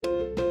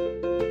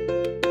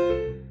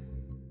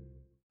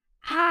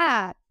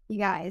You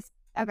guys.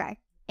 Okay.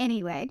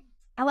 Anyway,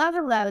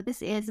 hello.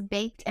 This is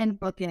Baked and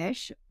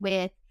Bookish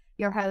with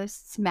your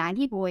hosts,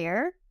 Maggie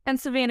Boyer and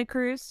Savannah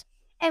Cruz.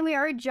 And we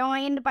are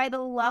joined by the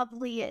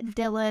lovely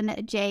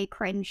Dylan J.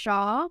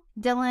 Crenshaw.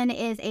 Dylan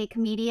is a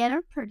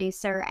comedian,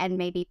 producer, and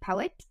maybe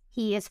poet.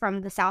 He is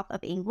from the south of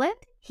England.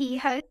 He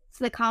hosts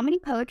the comedy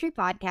poetry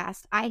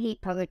podcast, I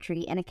Hate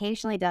Poetry, and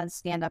occasionally does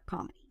stand-up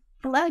comedy.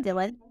 Hello,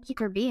 Dylan. Thank you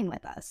for being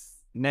with us.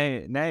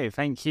 No,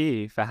 thank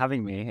you for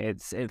having me.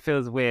 It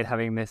feels weird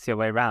having this your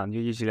way round.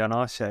 You're usually on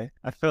our show.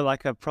 I feel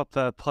like a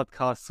proper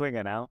podcast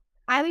swinger now.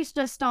 I was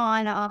just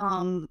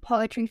on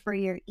Poetry for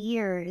Your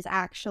Ears,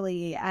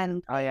 actually,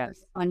 and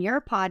on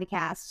your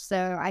podcast,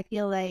 so I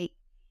feel like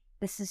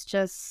this is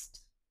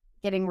just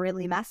getting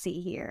really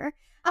messy here.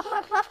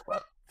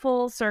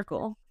 Full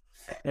circle.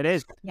 It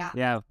is.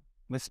 Yeah.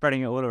 We're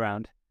spreading it all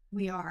around.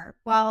 We are.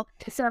 Well,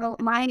 so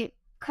my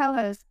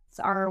co-hosts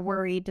are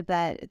worried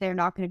that they're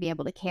not going to be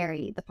able to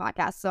carry the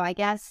podcast, so I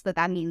guess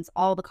that means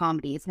all the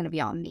comedy is going to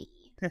be on me.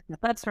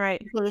 That's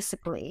right.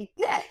 Basically.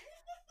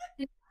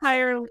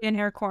 Entirely in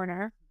your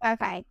corner.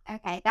 Okay.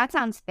 That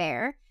sounds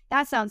fair.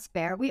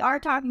 We are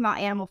talking about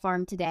Animal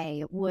Farm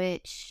today,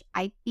 which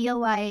I feel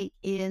like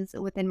is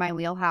within my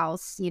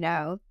wheelhouse,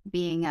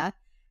 being a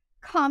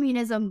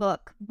communism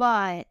book,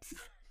 but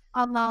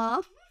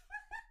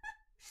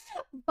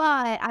but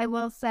I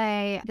will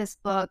say this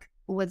book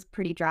was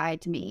pretty dry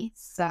to me,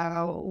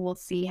 so we'll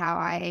see how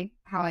I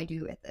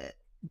do with it.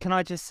 Can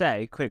I just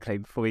say quickly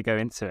before we go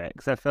into it,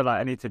 because I feel like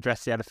I need to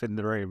address the elephant in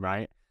the room,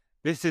 right?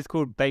 This is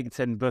called Baked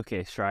and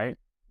Bookish, right?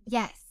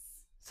 Yes.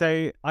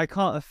 So I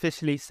can't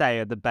officially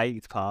say the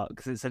baked part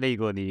because it's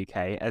illegal in the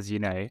UK, as you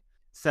know.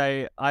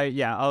 So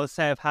I'll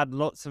say I've had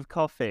lots of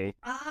coffee.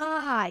 It's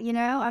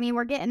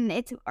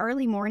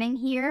early morning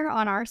here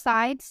on our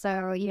side.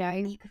 So, you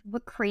can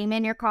put cream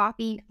in your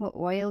coffee, put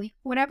oil,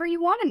 whatever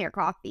you want in your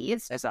coffee.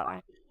 That's all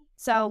right.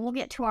 So we'll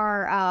get to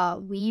our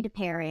weed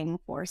pairing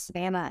for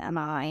Savannah and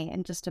I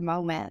in just a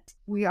moment.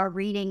 We are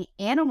reading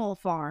Animal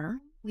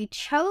Farm. We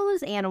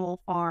chose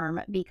Animal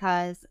Farm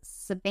because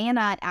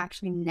Savannah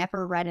actually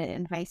never read it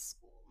in high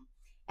school.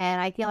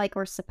 And I feel like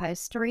we're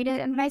supposed to read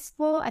it in high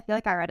school. I feel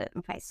like I read it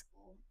in high school.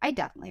 I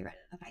definitely read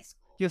it in high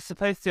school. You're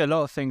supposed to do a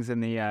lot of things in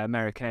the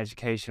American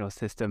educational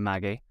system,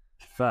 Maggie.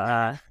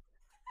 But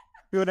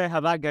we all know how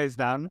that goes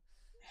down.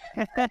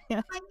 Does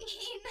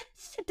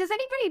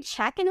anybody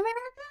check in America?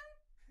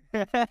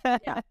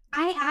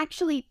 I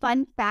actually,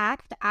 fun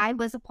fact, I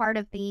was a part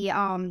of the,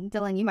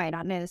 Dylan, you might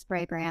not know this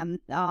program,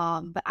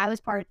 but I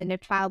was part of the No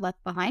Child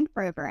Left Behind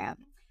program.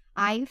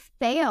 I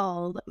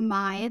failed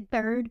my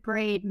third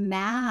grade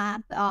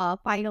math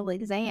final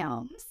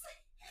exams.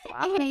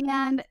 Wow.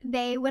 And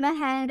they went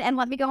ahead and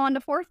let me go on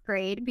to fourth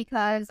grade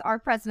because our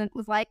president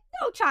was like,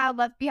 no child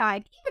left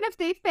behind. Even if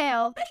they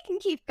fail, they can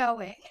keep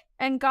going.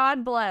 And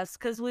God bless,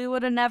 because we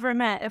would have never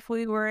met if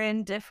we were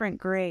in different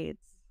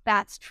grades.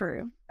 That's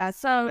true.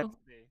 So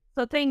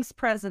thanks,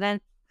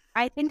 President.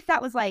 I think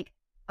that was like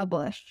a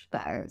Bush,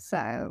 though.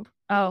 So,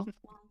 yikes!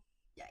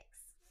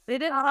 They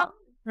didn't help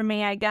for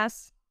me, I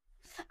guess.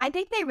 I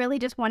think they really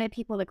just wanted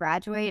people to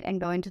graduate and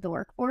go into the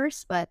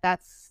workforce, but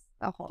that's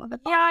a whole other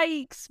thing.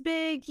 Yikes!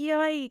 Big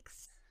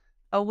yikes!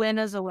 A win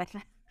is a win.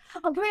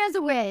 A win is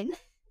a win.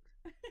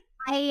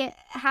 I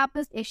have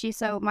this issue,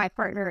 so my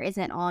partner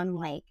isn't on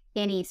like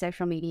any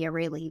social media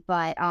really,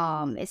 but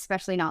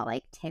especially not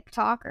like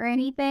TikTok or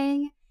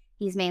anything.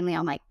 He's mainly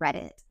on like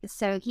Reddit.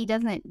 So he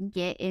doesn't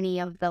get any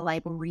of the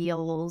like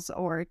reels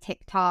or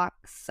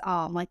TikToks,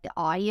 like the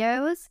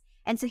audios.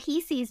 And so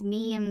he sees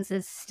memes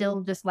as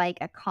still just like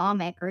a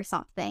comic or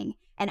something.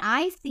 And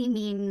I see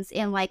memes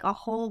in like a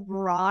whole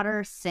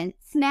broader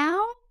sense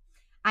now.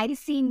 I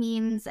see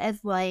memes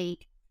as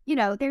like,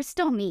 there's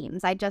still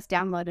memes. I just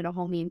downloaded a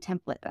whole meme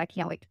template that I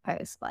can't wait to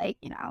post, But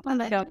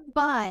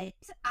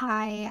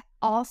I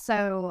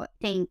also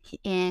think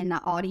in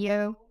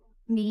audio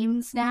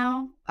memes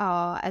now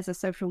as a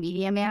social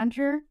media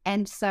manager.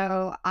 And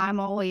so I'm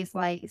always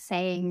like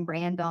saying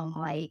random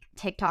like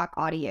TikTok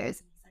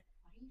audios. He's like,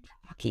 what are you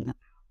talking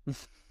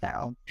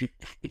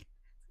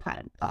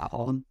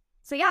about?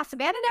 So yeah,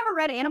 Savannah never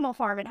read Animal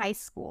Farm in high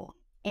school.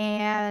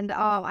 And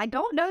I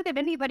don't know that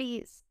I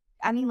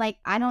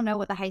don't know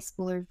what the high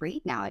schoolers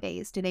read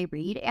nowadays. Do they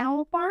read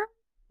Animal Farm?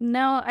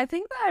 No, I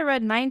think that I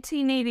read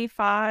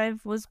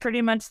 1985 was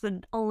pretty much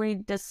the only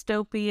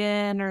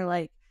dystopian or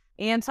like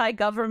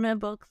anti-government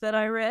book that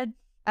I read.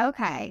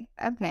 Okay.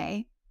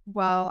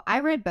 Well, I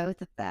read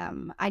both of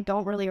them. I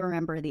don't really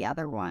remember the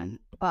other one,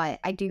 but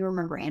I do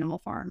remember Animal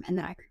Farm, and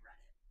then I reread it.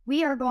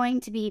 We are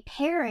going to be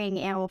pairing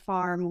Animal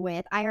Farm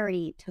with, I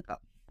already took a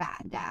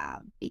fat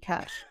dab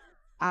because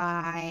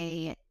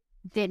I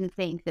didn't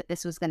think that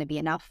this was going to be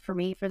enough for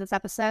me for this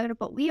episode,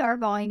 but we are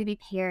going to be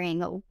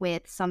pairing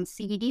with some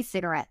CBD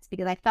cigarettes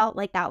because I felt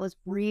like that was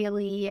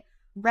really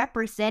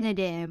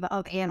representative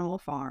of Animal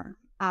Farm.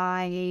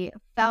 I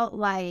felt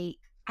like,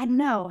 I don't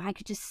know, I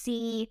could just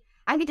see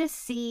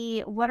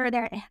what are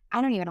their, I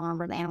don't even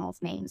remember the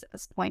animals' names at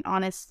this point,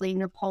 honestly.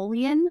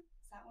 Napoleon?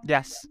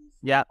 Yes.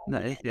 Yeah,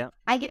 that is, yeah.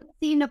 I get to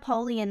see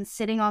Napoleon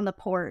sitting on the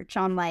porch,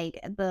 on like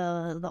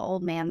the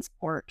old man's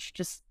porch,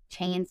 just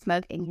chain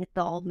smoking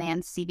the old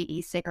man's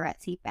CBD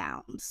cigarettes he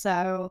found.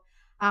 So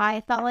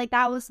I felt like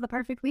that was the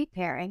perfect weed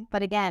pairing.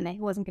 But again, it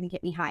wasn't going to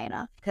get me high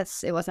enough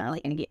because it wasn't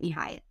really going to get me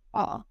high at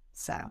all.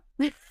 So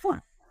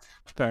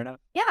Fair enough.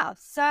 yeah.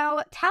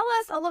 So tell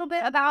us a little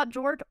bit about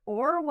George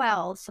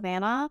Orwell,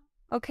 Savannah.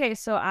 Okay,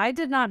 so I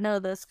did not know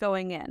this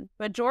going in,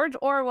 but George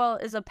Orwell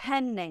is a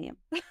pen name.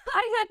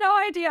 I had no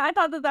idea. I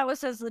thought that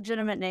was his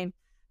legitimate name.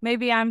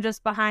 Maybe I'm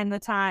just behind the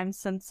times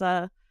since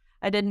I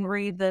didn't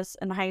read this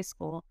in high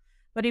school.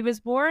 But he was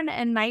born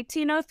in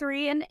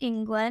 1903 in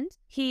England.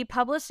 He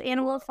published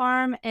Animal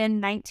Farm in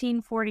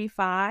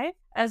 1945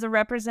 as a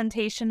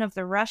representation of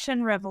the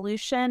Russian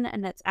Revolution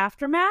and its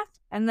aftermath.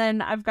 And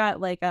then I've got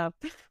like a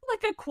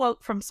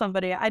quote from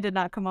somebody. I did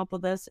not come up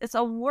with this. It's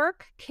a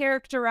work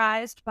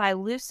characterized by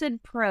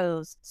lucid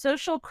prose,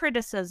 social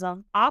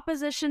criticism,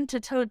 opposition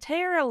to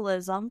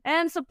totalitarianism,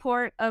 and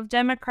support of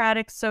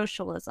democratic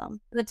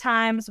socialism. The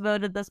Times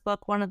voted this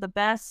book one of the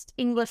best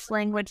English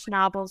language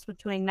novels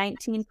between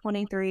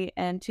 1923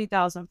 and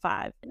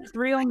 2005. His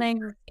real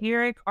name is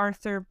Eric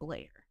Arthur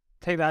Blair.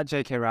 Take that,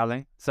 J.K.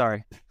 Rowling.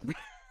 Sorry.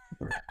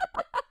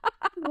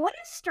 What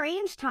a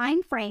strange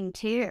time frame,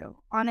 too.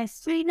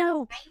 Honestly,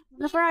 no.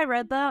 Before I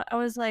read that, I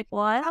was like,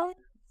 what?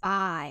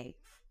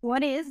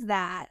 What is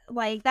that?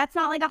 Like, that's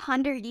not like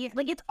 100 years.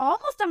 Like, it's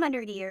almost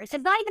 100 years.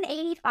 It's not even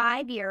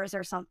 85 years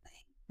or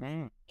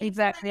something.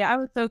 Exactly. I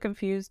was so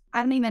confused.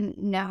 I don't even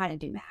know how to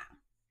do math.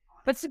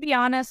 But to be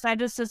honest, I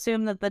just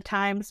assume that the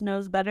Times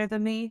knows better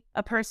than me,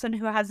 a person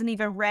who hasn't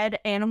even read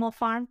Animal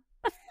Farm.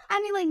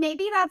 I mean, like,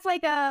 maybe that's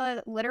like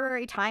a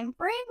literary time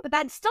frame, but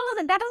that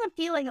doesn't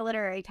feel like a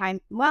literary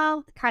time.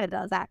 Well, it kind of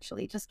does,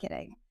 actually. Just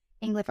kidding.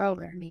 English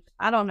over me.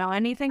 I don't know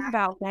anything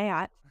about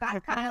that.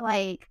 That's kind of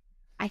like,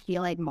 I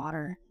feel like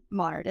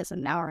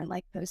modernism now, or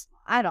like those,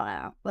 I don't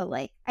know. But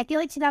like, I feel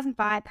like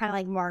 2005 kind of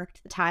like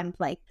marked the time of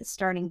like the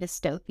starting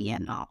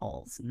dystopian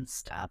novels and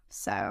stuff.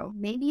 So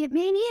maybe it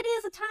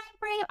is a time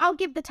frame. I'll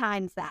give the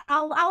Times that.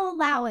 I'll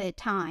allow it,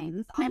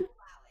 Times. I'll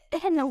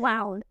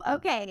allow it.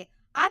 Okay.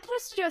 I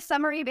just do a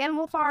summary of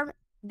Animal Farm.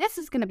 This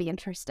is going to be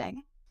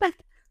interesting.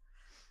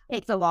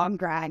 It's a long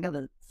drag of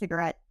a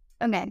cigarette.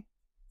 Okay.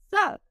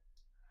 So,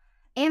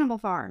 Animal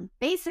Farm.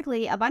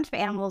 Basically, a bunch of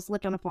animals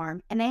lived on a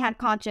farm, and they had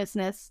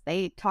consciousness.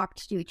 They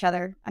talked to each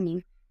other. I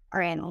mean,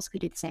 our animals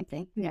could do the same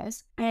thing. Who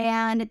knows?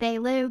 And they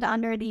lived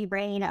under the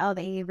reign of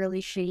a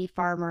really shitty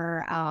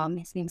farmer.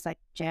 His name's like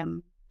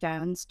Jim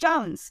Jones.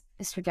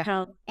 Mr.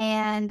 Jones.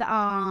 And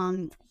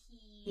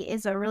he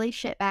is a really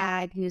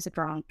shitbag who's a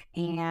drunk,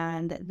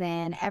 and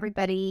then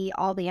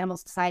all the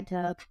animals decide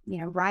to,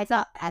 rise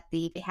up at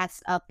the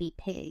behest of the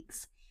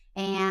pigs.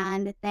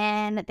 And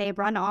then they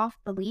run off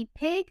the lead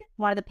pig.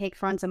 One of the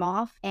pigs runs him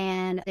off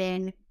and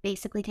then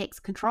basically takes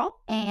control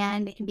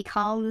and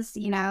becomes,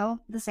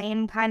 the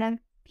same kind of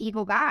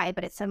evil guy,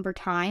 but it's over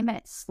time and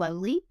it's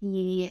slowly.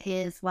 He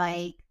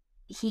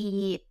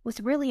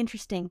was really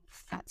interesting.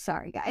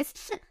 Sorry,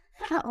 guys.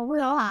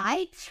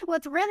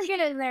 What's really good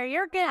in there?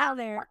 You're good out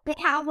there. They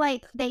have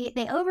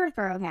they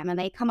overthrow him and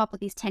they come up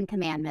with these 10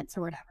 commandments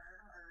or whatever,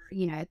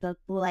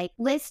 the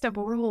list of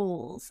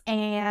rules.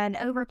 And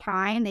over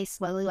time, they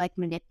slowly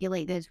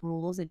manipulate those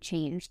rules and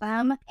change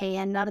them.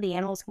 And none of the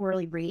animals can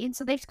really read,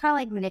 so they just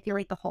kind of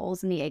manipulate the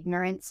holes in the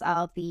ignorance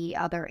of the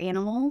other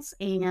animals.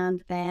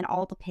 And then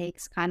all the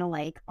pigs kind of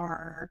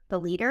are the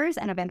leaders,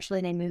 and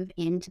eventually they move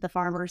into the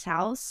farmer's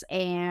house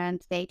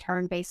and they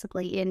turn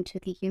basically into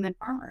the human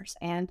farmers.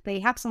 And they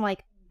have some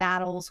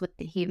battles with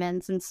the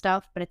humans and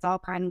stuff, but it's all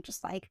kind of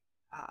just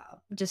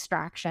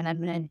distraction and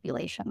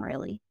manipulation,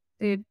 really.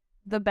 Dude,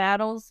 the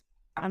battles,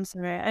 I'm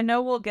sorry, I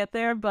know we'll get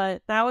there,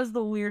 but that was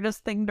the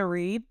weirdest thing to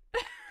read.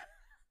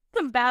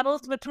 The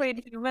battles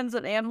between humans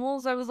and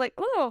animals, I was like,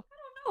 oh,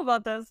 I don't know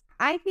about this.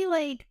 I feel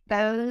like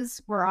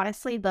those were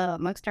honestly the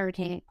most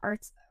entertaining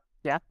parts.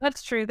 Yeah,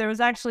 that's true. There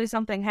was actually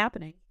something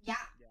happening. Yeah.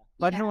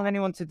 But I didn't want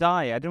anyone to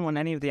die. I didn't want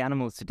any of the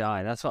animals to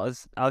die. That's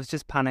what I was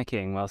just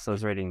panicking whilst I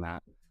was reading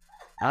that.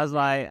 I was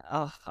like,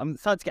 oh, I'm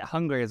starting to get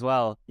hungry as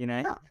well,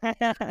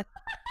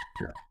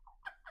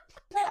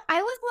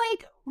 I was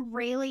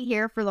really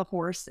here for the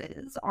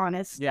horses,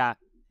 honestly. Yeah.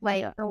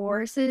 The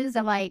horses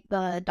and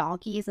the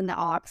donkeys and the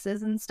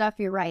oxes and stuff.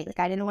 You're right.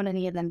 I didn't want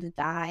any of them to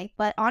die.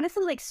 But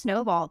honestly,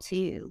 Snowball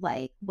too.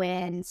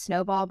 When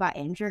Snowball got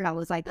injured, I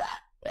was like,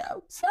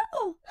 no,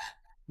 Snowball.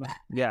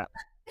 Yeah.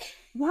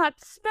 What?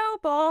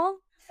 Snowball?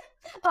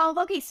 Oh,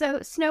 okay.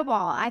 So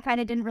Snowball, I kind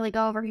of didn't really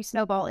go over who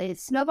Snowball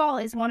is. Snowball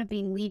is one of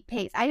the lead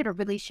pigs. I did a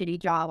really shitty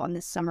job on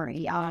this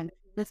summary. On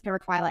this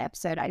Twilight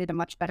episode, I did a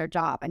much better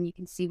job, and you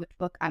can see which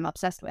book I'm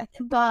obsessed with.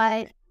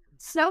 But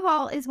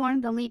Snowball is one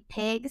of the lead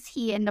pigs.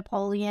 He and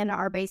Napoleon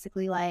are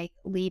basically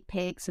lead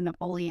pigs, and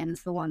Napoleon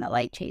is the one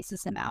that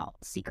chases him out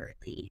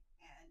secretly.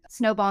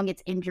 Snowball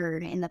gets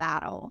injured in the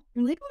battle.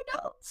 I'm like, oh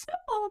no,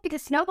 Snowball,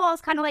 because Snowball is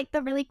kind of like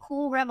the really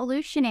cool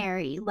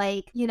revolutionary.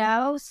 Like, you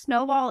know,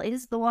 Snowball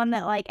is the one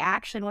that like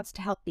actually wants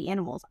to help the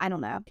animals. I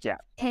don't know. Yeah.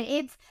 And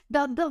it's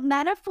the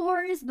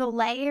metaphors, the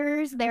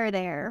layers, they're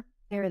there.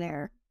 They're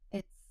there.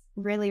 It's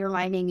really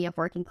reminding me of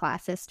working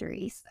class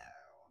history. So.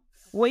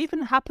 What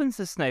even happens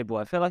to Snowball?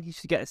 I feel like he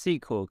should get a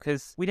sequel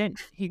because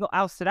he got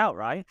ousted out,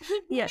 right?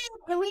 Yes.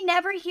 And we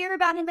never hear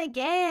about him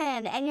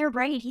again. And you're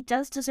right, he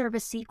does deserve a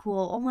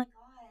sequel. Oh my god.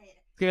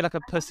 Give like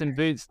a Puss in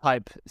Boots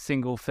type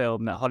single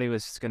film that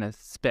Hollywood's just gonna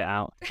spit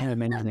out.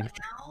 Amazing.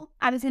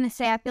 I was gonna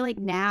say, I feel like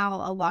now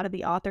a lot of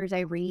the authors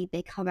I read,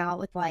 they come out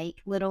with like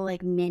little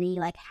like mini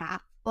like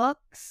half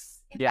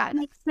books, if that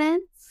makes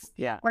sense.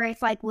 Yeah. Where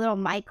it's like little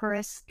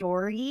micro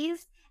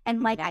stories.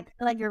 And like I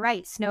feel like you're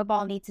right,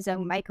 Snowball needs his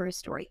own micro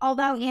story.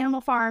 Although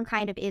Animal Farm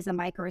kind of is a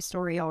micro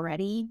story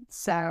already.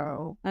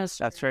 So That's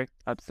true.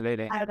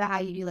 Absolutely. I don't know how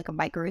you do like a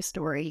micro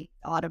story,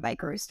 auto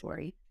micro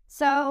story.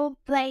 So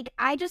like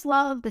I just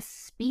love the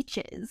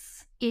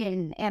speeches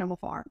in Animal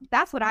Farm.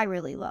 That's what I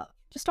really love.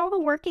 Just all the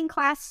working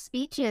class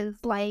speeches.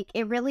 Like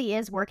it really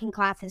is working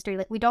class history.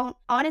 Like we don't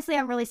honestly,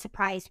 I'm really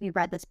surprised we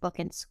read this book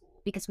in school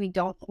because we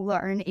don't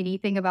learn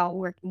anything about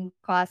working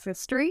class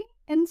history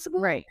in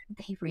school. Right.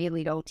 They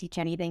really don't teach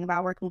anything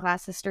about working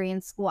class history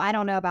in school. I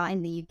don't know about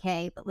in the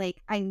UK, but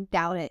like I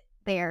doubt it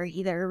there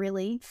either,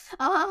 really.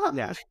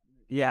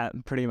 Yeah,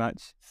 pretty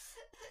much.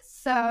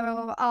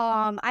 So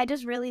I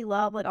just really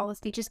love like all the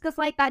speeches because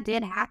like that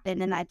did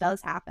happen and that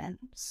does happen.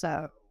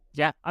 So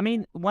Yeah, I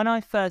mean, when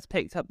I first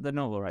picked up the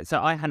novel, right,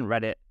 so I hadn't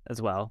read it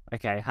as well.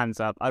 Okay, hands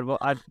up. I'd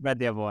read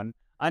the other one.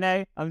 I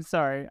know, I'm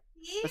sorry.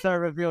 So I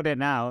revealed it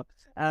now.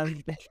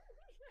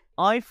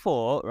 I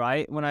thought,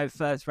 right, when I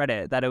first read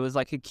it, that it was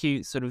like a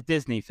cute sort of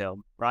Disney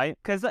film, right?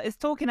 Because it's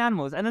talking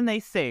animals and then they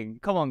sing.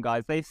 Come on,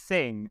 guys, they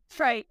sing.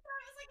 Right.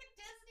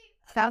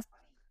 that's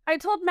I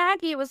told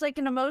Maggie it was like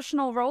an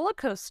emotional roller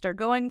coaster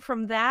going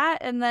from that.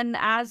 And then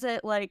as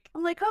it like,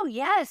 I'm like, oh,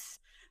 yes,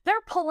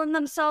 they're pulling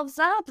themselves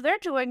up. They're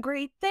doing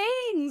great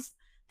things.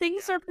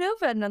 Things are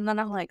moving. And then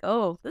I'm like,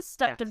 oh, this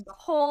stepped into a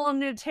whole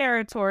new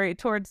territory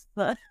towards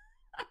the...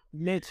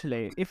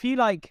 Literally. If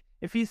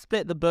you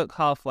split the book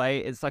halfway,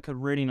 it's like a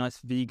really nice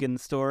vegan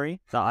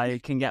story that I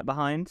can get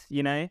behind,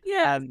 you know?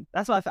 Yeah.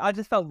 That's why I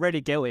just felt really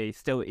guilty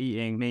still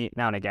eating meat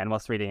now and again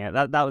whilst reading it.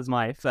 That was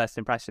my first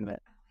impression of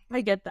it.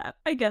 I get that.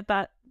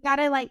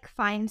 gotta like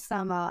find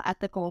some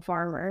ethical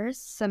farmers,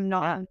 some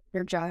not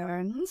your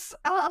Jones.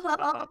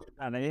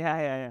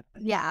 Yeah.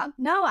 Yeah.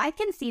 No, I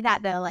can see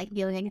that though. Like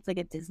feeling it's like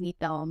a Disney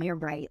film. You're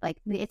right. Like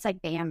it's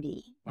like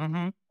Bambi.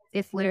 Mm-hmm.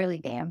 It's literally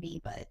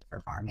Bambi, but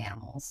for farm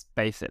animals.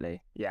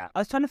 Basically, yeah. I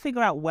was trying to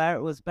figure out where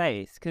it was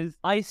based because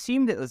I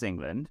assumed it was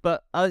England,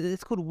 but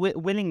it's called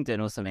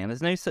Willingdon or something. And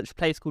there's no such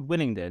place called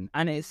Willingdon,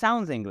 and it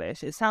sounds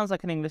English. It sounds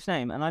like an English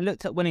name. And I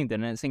looked at Willingdon,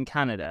 and it's in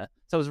Canada,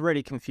 so I was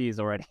really confused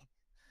already.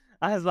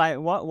 I was like,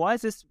 what? Why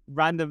is this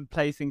random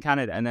place in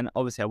Canada? And then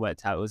obviously I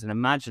worked out it was an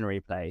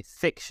imaginary place,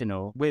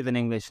 fictional, with an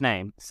English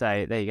name.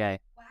 So there you go.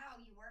 Wow,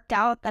 you worked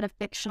out that a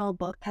fictional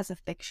book has a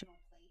fictional place.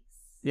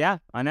 Yeah,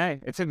 I know.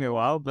 It took me a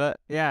while, but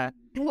yeah.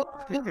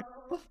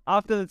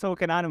 After the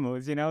talking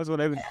animals, I was all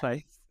over the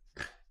place.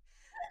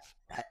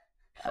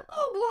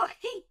 Oh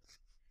boy.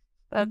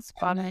 That's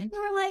funny. We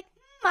were like,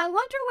 I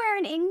wonder where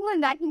in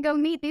England I can go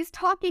meet these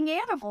talking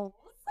animals.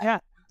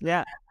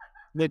 Yeah.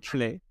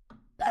 Literally.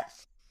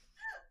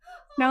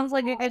 Sounds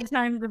like a good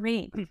time to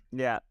meet.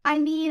 Yeah. I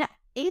mean,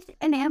 if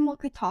an animal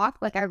could talk,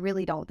 like I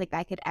really don't think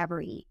I could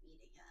ever eat meat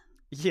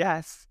again.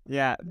 Yes.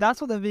 Yeah.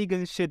 That's what the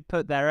vegans should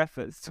put their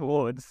efforts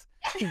towards.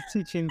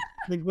 Teaching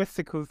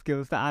linguistical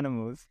skills to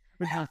animals.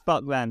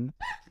 Fuck then.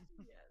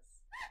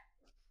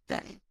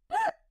 Yes.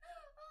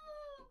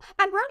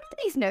 I wrote all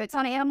these notes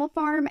on Animal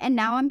Farm, and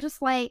now I'm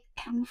just like,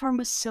 Animal Farm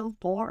was so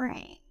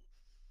boring.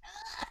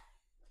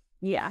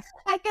 Yeah.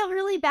 I feel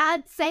really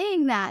bad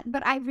saying that,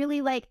 but I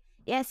really like,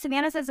 yeah,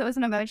 Savannah says it was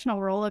an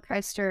emotional roller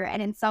coaster,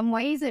 and in some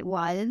ways it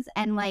was,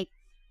 and like,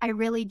 I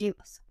really do.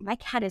 My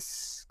cat is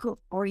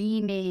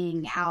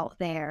screaming out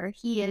there.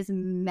 He is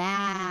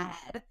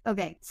mad.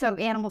 Okay, so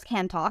animals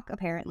can talk,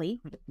 apparently.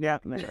 Yeah.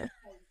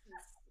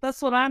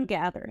 That's what I'm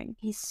gathering.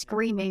 He's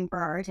screaming for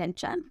our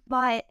attention.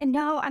 But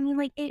no, I mean,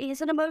 like, it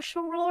is an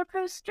emotional roller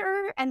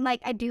coaster. And,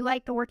 like, I do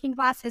like the working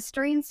class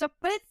history and stuff,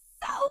 but it's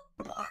so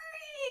boring.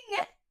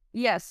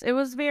 Yes, it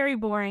was very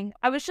boring.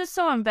 I was just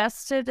so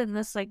invested in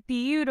this, like,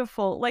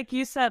 beautiful, like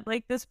you said,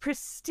 like, this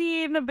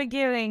pristine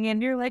beginning.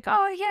 And you're like,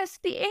 oh, yes,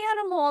 the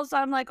animals.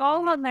 I'm, like,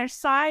 all on their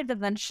side.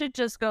 And then shit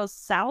just goes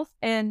south.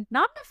 And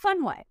not in a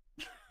fun way.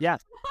 Yeah,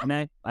 I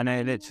know,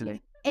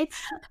 literally.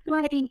 It's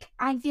like,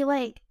 I feel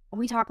like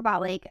we talk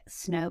about, like,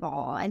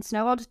 Snowball. And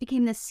Snowball just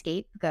became this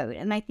scapegoat.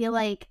 And I feel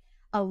like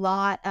a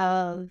lot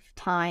of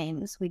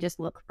times we just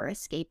look for a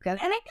scapegoat.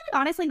 And I feel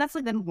like, honestly, that's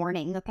a good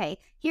warning. Okay,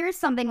 here's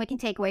something we can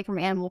take away from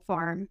Animal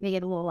Farm, make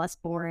it a little less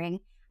boring.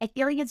 I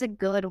feel like it's a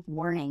good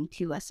warning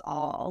to us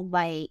all,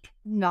 like,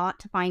 not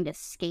to find a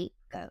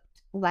scapegoat.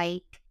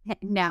 like,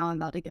 now I'm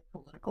about to get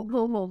political.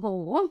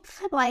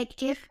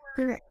 Like, if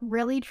we're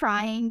really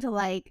trying to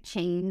like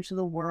change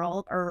the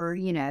world or,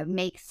 you know,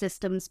 make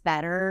systems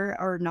better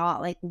or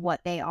not like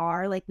what they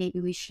are, like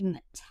maybe we shouldn't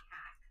attack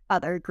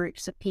other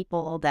groups of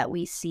people that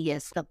we see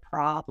as the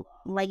problem.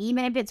 Like,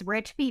 even if it's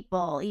rich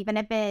people, even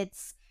if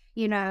it's,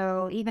 you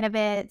know, even if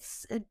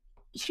it's,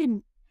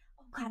 shouldn't,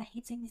 oh God, I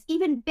hate saying this.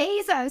 Even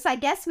Bezos, I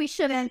guess we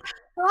shouldn't.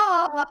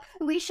 Oh,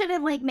 we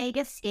shouldn't like make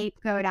a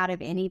scapegoat out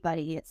of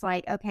anybody. It's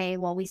like, okay,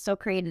 well, we still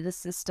created a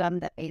system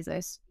that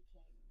Bezos,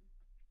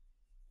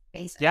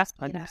 Yeah,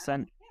 you know.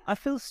 100%. I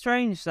feel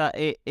strange that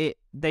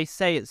they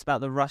say it's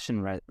about the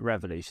Russian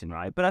Revolution,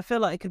 right? But I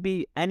feel like it could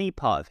be any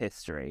part of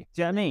history.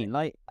 Do you know what I mean?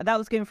 Like, that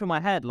was going through my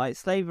head, like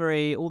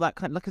slavery, all that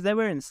kind of, because they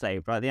were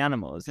enslaved, right? The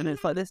animals. And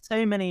it's like, there's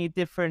so many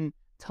different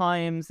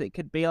times it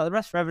could be. Like, the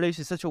Russian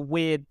Revolution is such a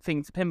weird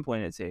thing to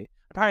pinpoint it to.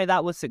 Apparently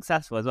that was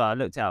successful as well. I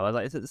looked at it, I was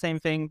like, is it the same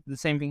thing? The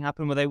same thing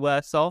happened where they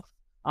were soft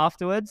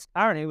afterwards?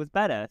 Apparently it was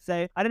better.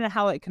 So I don't know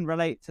how it can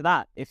relate to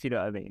that, if you know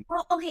what I mean.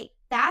 Well, okay,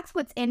 that's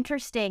what's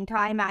interesting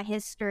talking about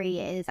history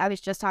is I was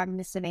just talking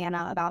to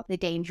Savannah about the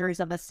dangers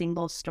of a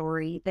single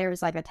story.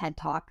 There's like a TED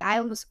Talk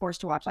I was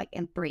forced to watch like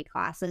in 3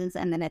 classes,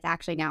 and then it's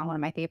actually now one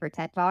of my favorite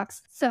TED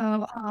Talks.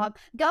 So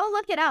go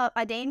look it up,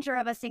 A Danger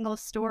of a Single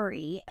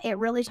Story. It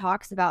really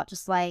talks about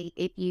just like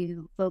if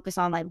you focus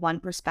on like one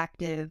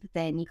perspective,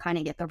 then you kind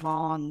of get the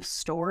wrong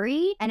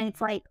story. And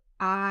it's like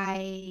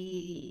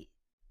I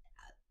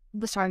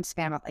was talking to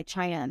Spam about like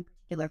China in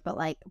particular, but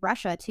like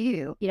Russia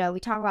too. You know, we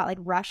talk about like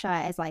Russia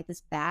as like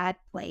this bad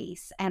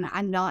place. And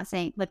I'm not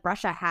saying like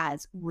Russia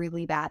has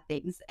really bad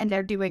things and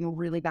they're doing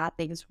really bad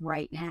things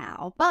right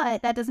now.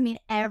 But that doesn't mean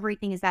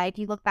everything is bad. If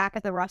you look back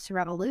at the Russian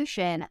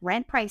Revolution,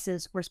 rent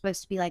prices were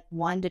supposed to be like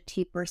 1%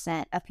 to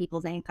 2% of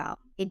people's income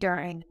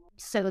during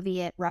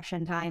Soviet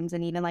Russian times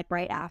and even like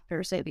right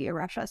after Soviet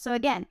Russia. So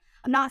again,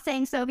 I'm not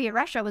saying Soviet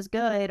Russia was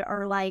good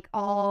or like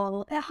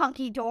all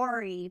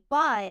hunky-dory,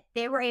 but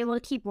they were able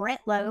to keep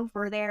rent low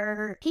for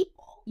their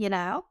people, you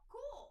know?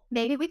 Cool.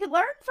 Maybe we could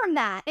learn from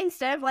that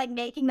instead of like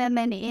making them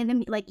an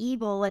enemy, like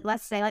evil. Like,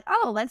 let's say like,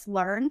 oh, let's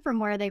learn from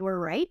where they were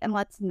right and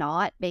let's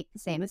not make the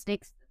same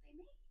mistakes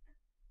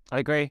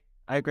that they made.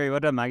 I agree. Well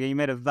done, Maggie. You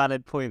made a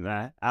valid point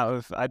there out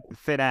of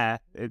thin air,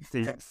 it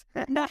seems.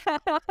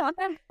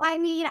 I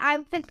mean,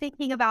 I've been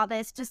thinking about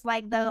this, just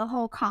like the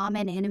whole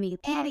common enemy.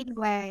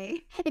 Anyway,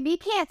 if you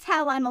can't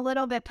tell, I'm a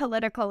little bit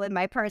political in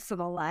my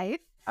personal life.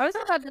 I was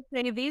about to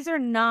say, these are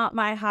not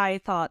my high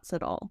thoughts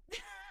at all.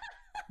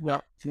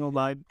 Well, you're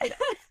mine.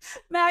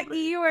 Maggie,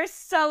 you are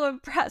so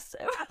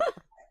impressive.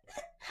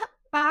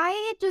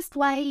 I just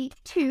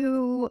like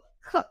to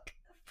cook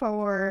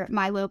for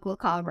my local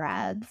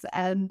comrades.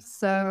 And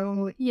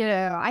so, you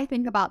know, I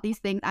think about these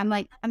things. I'm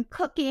like, I'm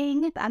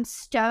cooking, I'm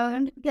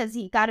stoned because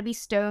you got to be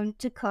stoned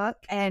to cook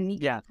and you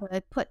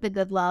gotta put the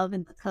good love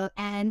in the cook.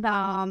 And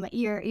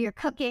you're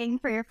cooking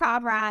for your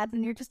comrades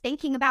and you're just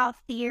thinking about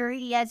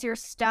theory as you're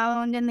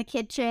stoned in the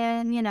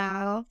kitchen, you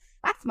know.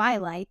 That's my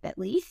life, at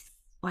least.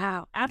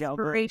 Wow,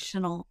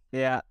 aspirational.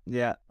 Yeah,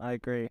 I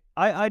agree.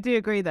 I do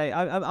agree though.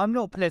 I'm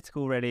not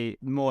political really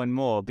more and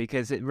more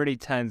because it really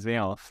turns me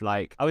off.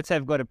 Like, I would say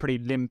I've got a pretty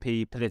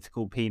limpy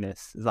political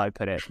penis, as I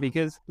put it,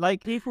 because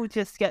like people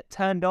just get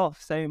turned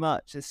off so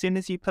much as soon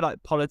as you put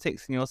like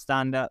politics in your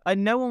stand-up.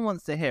 And no one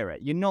wants to hear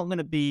it. You're not going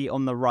to be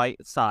on the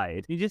right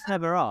side. You just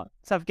never are.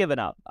 So I've given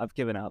up.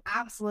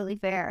 Absolutely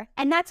fair.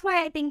 And that's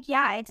why I think,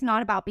 it's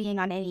not about being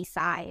on any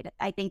side.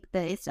 I think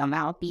that it's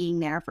about being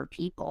there for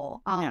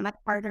people. My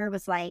partner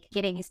was like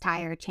getting his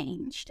tire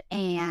changed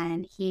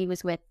and he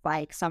was with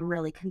like some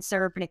really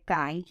conservative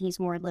guy. He's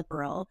more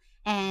liberal.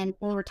 And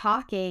we were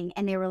talking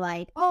and they were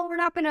like, oh, we're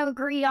not going to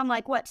agree on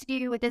like what to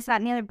do with this, that,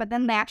 and the other. But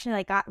then they actually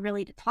like got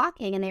really to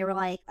talking and they were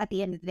like, at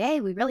the end of the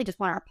day, we really just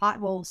want our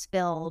potholes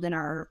filled and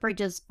our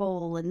fridges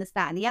full and this,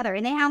 that, and the other.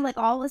 And they have like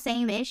all the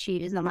same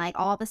issues and like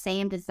all the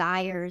same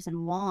desires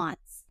and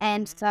wants.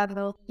 And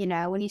so, you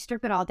know, when you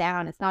strip it all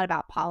down, it's not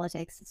about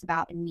politics. It's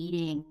about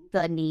meeting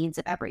the needs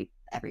of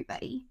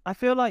everybody. I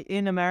feel like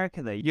in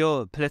America, though,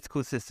 your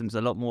political system's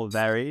a lot more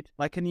varied.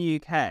 Like in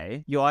the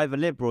UK, you're either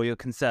liberal or you're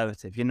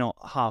conservative. You're not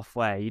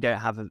halfway. You don't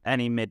have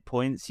any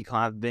midpoints. You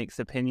can't have mixed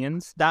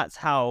opinions. That's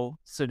how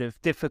sort of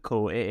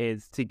difficult it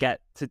is to get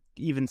to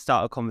even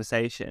start a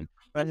conversation.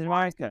 Whereas in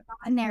America,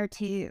 I'm there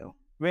too.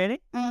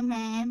 Really?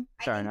 Mm-hmm.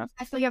 Fair enough.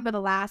 Especially over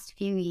the last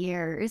few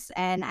years,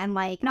 and I'm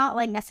like not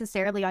like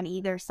necessarily on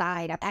either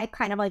side. I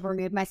kind of like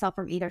removed myself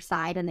from either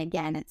side, and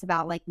again, it's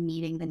about like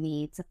meeting the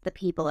needs of the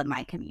people in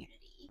my community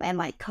and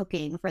like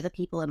cooking for the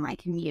people in my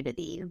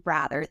community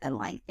rather than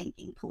like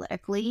thinking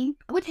politically.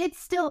 Which it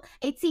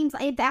seems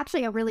it's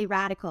actually a really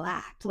radical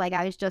act. Like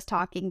I was just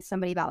talking to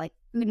somebody about like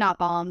Food Not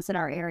Bombs in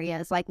our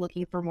areas, like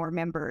looking for more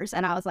members.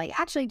 And I was like,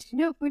 actually, do you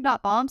know Food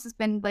Not Bombs has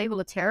been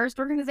labeled a terrorist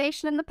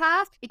organization in the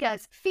past?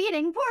 Because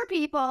feeding poor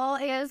people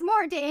is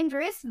more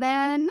dangerous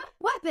than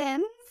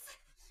weapons.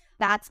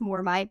 That's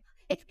more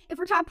if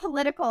we're talking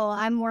political,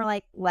 I'm more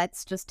like,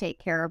 let's just take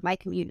care of my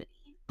community.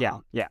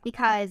 Yeah.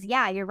 Because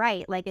you're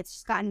right. Like it's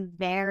just gotten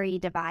very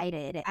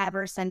divided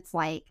ever since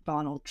like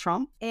Donald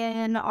Trump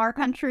in our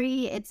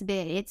country. It's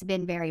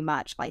been very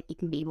much like you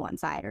can be one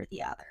side or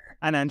the other.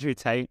 And Andrew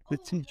Tate. The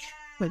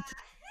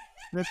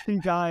two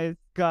guys.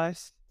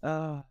 Gosh.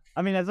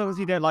 I mean, as long as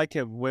you don't like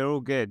him, we're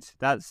all good.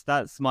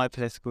 That's my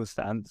political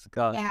stance.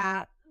 God.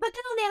 Yeah. But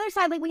then on the other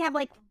side, like we have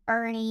like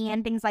Bernie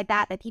and things like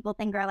that people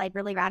think are like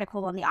really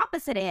radical on the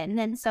opposite end.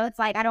 And so it's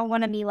like, I don't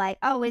want to be like,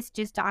 oh, it's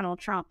just Donald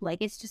Trump. Like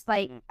it's just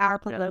like our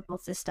political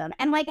system.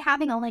 And like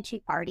having only two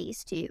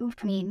parties too.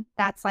 I mean,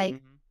 that's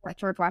like what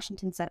George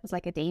Washington said was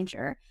like a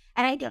danger.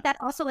 And I think that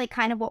also like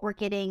kind of what we're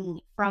getting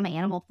from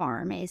Animal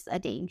Farm is a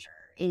danger.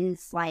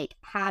 Is like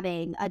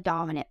having a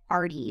dominant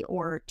party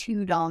or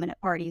two dominant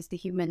parties, the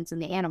humans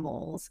and the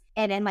animals,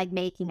 and then like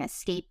making a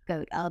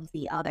scapegoat of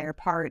the other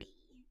party.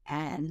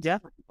 And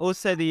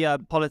also the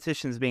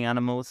politicians being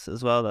animals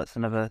as well. That's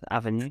another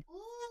avenue.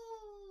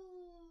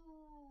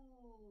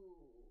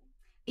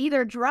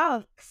 Either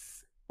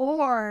drugs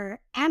or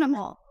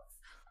animals.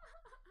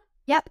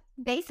 Yep,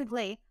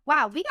 basically.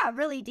 Wow, we got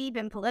really deep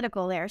and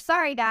political there.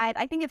 Sorry, guys.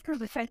 I think it's because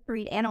we're trying to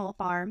read Animal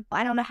Farm.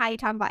 I don't know how you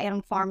talk about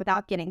Animal Farm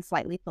without getting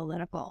slightly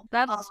political.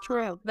 That's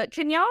true. But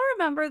can y'all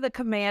remember the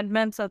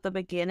commandments at the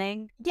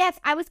beginning? Yes,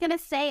 I was going to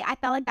say, I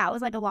felt like that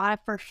was like a lot of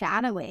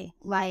foreshadowing.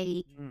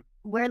 Like,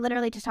 we're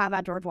literally just talking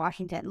about George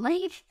Washington.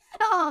 Like,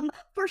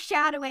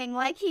 foreshadowing.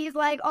 Like, he's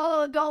like,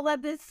 oh, don't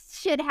let this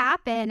shit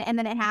happen. And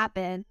then it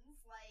happens.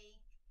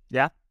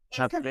 Yeah. It's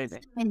Absolutely.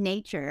 in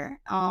nature,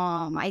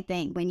 I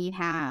think, when you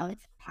have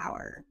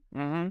power.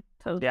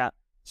 Yeah.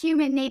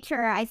 Human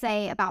nature, I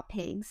say, about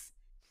pigs.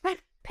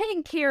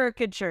 Pig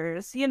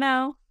caricatures, you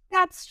know?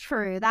 That's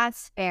true.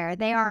 That's fair.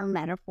 They are a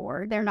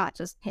metaphor. They're not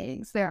just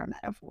pigs. They're a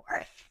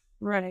metaphor.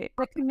 Right.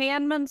 The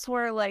commandments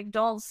were like,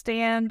 don't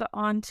stand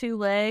on two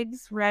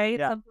legs, right?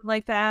 Yeah. Something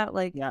like that.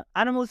 Like,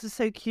 Animals are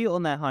so cute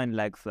on their hind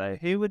legs, though.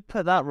 Who would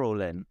put that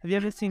rule in? Have you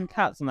ever seen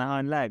cats on their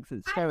hind legs?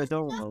 It's so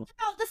adorable. Just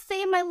about to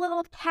say, my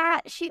little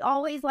cat, she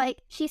always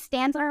she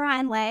stands on her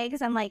hind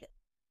legs and like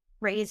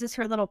raises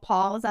her little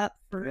paws up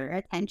for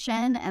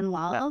attention and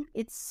love.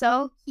 It's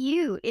so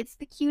cute. It's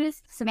the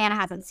cutest. Savannah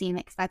hasn't seen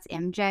it because that's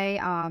MJ.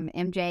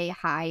 MJ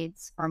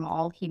hides from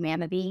all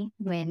humanity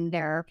when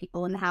there are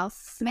people in the house.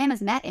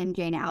 Savannah's met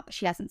MJ now, but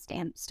she hasn't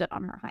stood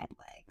on her hind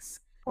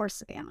legs. Poor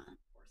Savannah.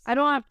 I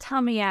don't have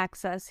tummy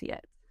access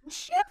yet.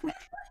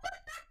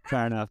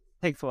 Fair enough.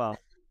 Takes a while.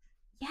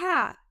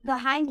 Yeah, the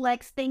hind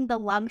legs thing, the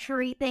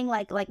luxury thing,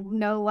 like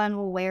no one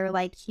will wear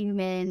like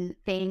human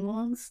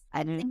things.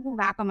 I think we're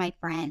back on my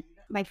friend.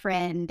 My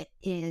friend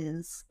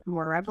is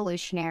more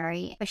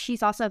revolutionary, but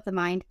she's also of the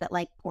mind that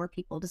like poor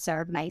people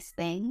deserve nice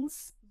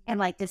things and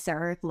like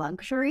deserve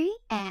luxury.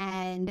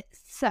 And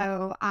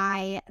so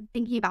I'm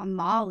thinking about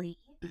Molly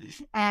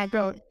and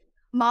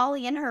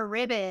Molly and her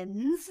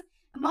ribbons.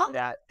 Molly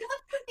doesn't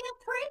feel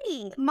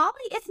pretty. Molly,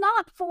 it's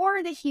not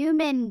for the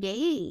human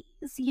gaze,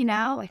 you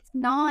know? It's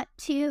not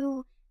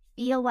to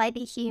feel like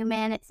a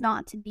human. It's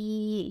not to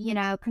be,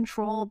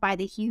 controlled by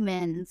the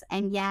humans.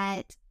 And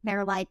yet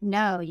they're like,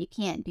 no, you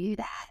can't do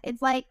that.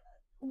 It's like,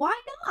 why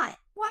not?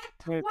 Why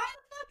the fuck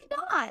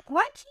not?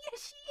 Why can't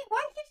she have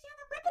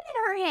a ribbon in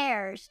her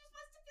hair? She's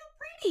supposed to feel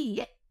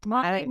pretty.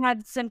 Molly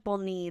had simple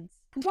needs.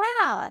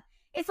 Yeah.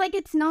 It's like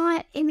it's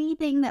not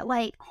anything that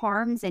like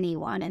harms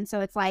anyone, and so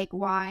it's like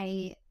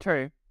why?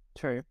 True.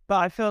 But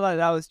I feel like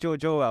that was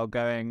George Orwell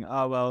going,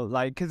 oh well,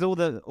 like because all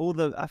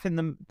the I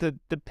think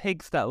the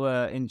pigs that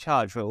were in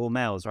charge were all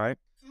males, right?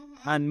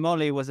 And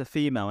Molly was a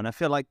female, and I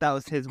feel like that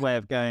was his way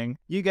of going,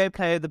 you go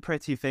play with the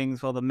pretty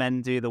things while the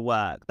men do the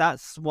work.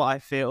 That's what I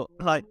feel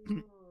like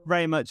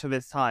very much of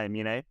his time,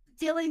 you know.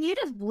 Dylan, you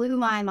just blew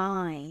my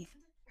mind.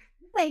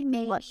 Like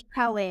me,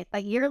 poet,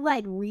 like you're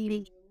like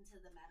reading.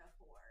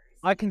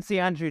 I can see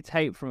Andrew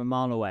Tate from a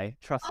mile away.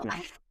 Trust me.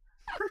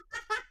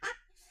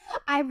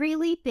 I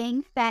really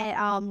think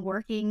that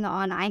working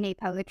on I Hate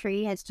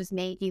Poetry has just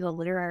made you a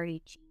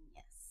literary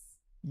genius.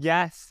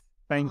 Yes,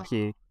 thank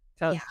you.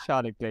 Tell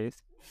Charlie,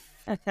 please.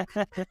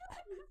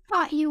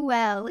 Taught you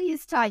well.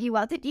 He's taught you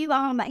well. Did you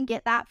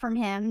get that from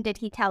him? Did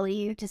he tell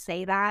you to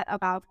say that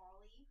about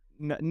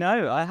Molly?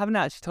 No, I haven't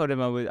actually told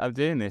him I'm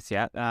doing this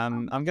yet.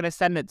 I'm gonna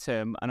send it to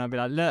him, and I'll be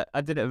like, look, I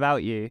did it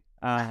without you.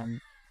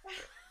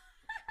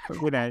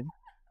 You know,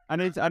 I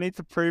need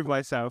to prove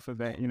myself a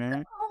bit, you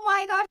know. Oh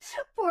my God,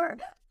 poor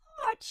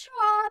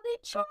Charlie.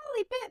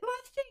 Charlie bit my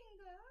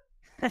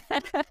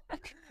finger.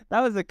 That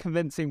was a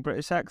convincing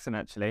British accent,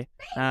 actually.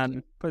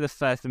 Probably the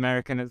first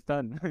American has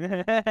done.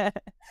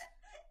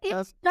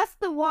 It's just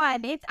the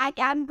one.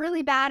 I'm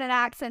really bad at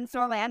accents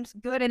normally. I'm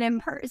just good at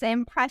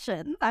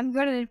impressions. I'm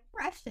good at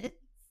impressions.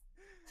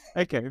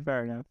 Okay,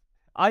 fair enough.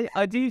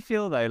 I do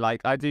feel though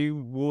like I do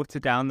water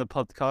down the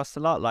podcast a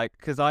lot, like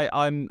because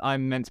I'm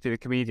meant to be the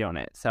comedian on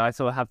it, so I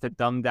sort of have to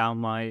dumb down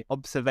my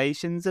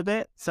observations a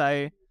bit.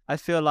 So I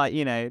feel like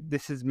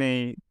this is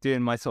me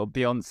doing my sort of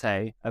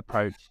Beyonce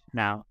approach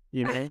now.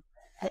 You've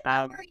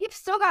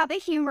still got the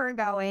humor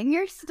going.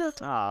 You're still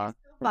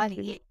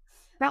funny.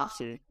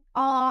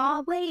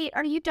 Aw, wait,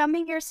 are you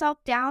dumbing yourself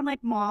down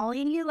like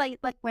Molly, like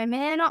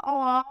women?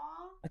 Aw.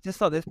 I just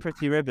thought this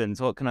pretty ribbons.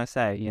 What can I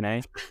say? You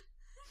know.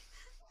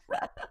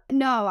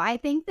 No, I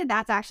think that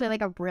that's actually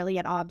like a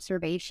brilliant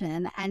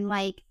observation. And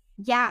like,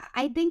 yeah,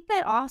 I think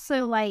that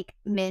also like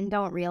men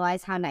don't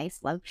realize how nice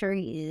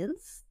luxury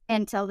is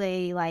until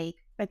they like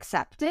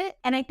accept it.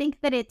 And I think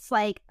that it's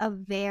like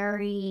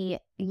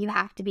you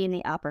have to be in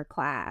the upper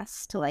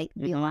class to like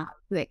be allowed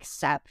to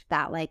accept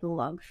that like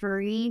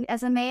luxury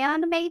as a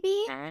man,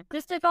 maybe.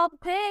 Just like all the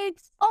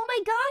pigs. Oh my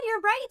God,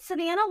 you're right,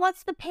 Savannah.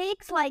 Once the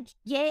pigs like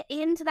get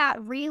into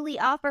that really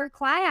upper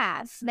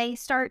class, they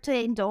start to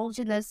indulge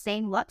in those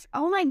same looks.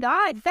 Oh my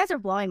God, you guys are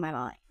blowing my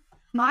mind.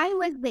 Mine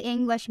was the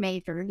English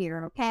major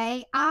here,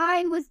 okay?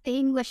 I was the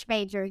English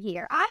major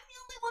here. I'm the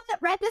only one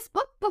that read this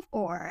book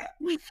before.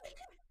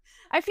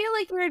 I feel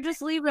like we're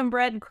just leaving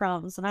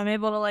breadcrumbs and I'm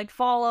able to like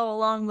follow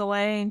along the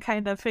way and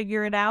kind of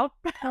figure it out.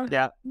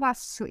 Yeah.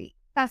 That's sweet.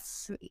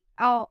 That's sweet.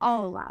 I'll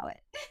allow it.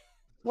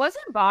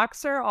 Wasn't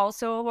Boxer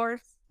also a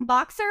horse?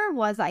 Boxer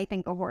was, I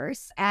think, a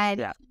horse,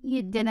 and Yeah.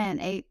 he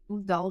didn't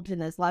indulge in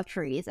those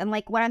luxuries. And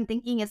like, what I'm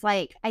thinking is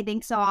like, I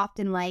think so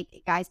often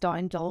like guys don't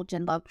indulge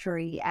in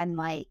luxury, and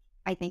like,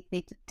 I think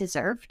they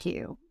deserve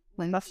to.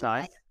 That's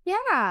nice.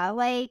 Yeah,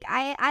 like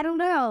I don't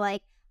know,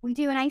 like we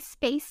do a nice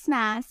space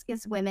mask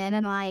as women,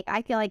 and like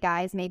I feel like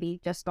guys maybe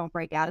just don't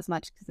break out as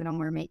much because they don't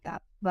wear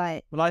makeup.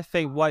 But Well, I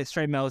think white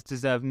straight males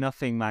deserve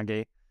nothing,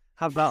 Maggie.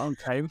 Have that on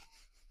tape.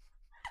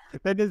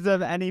 They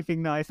deserve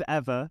anything nice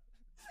ever.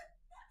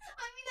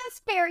 I mean that's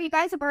fair. You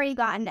guys have already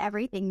gotten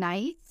everything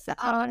nice.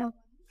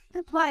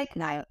 Like,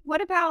 no.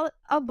 What about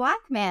a black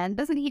man?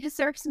 Doesn't he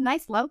deserve some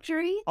nice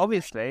luxury?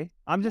 Obviously,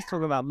 I'm just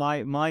talking about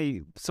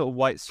my sort of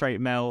white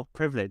straight male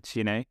privilege,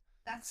 you know.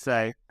 That's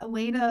So a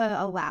way to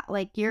allow.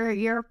 Like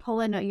you're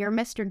pulling. You're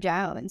Mr.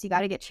 Jones. You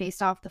got to get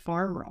chased off the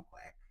farm real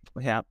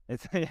quick. yeah,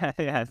 it's yeah,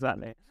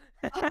 exactly.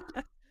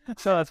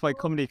 So that's my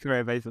comedy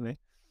career, basically.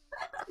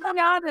 To be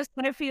honest,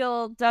 I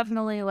feel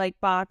definitely like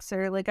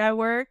Boxer. Like I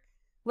work,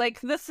 like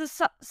this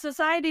is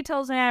society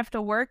tells me I have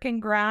to work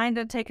and grind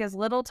and take as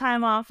little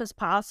time off as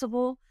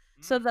possible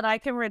so that I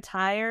can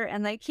retire.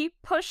 And they keep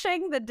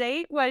pushing the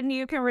date when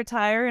you can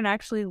retire and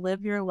actually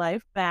live your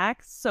life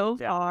back so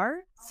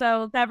far.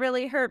 So that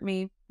really hurt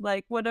me.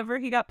 Like whenever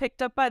he got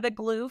picked up by the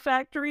glue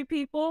factory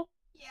people,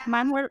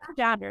 mine were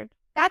shattered.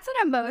 That's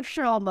an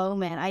emotional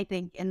moment, I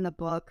think, in the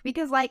book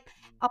because like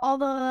all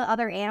the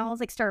other animals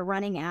like start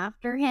running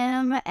after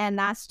him, and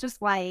that's just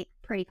like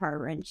pretty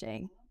heart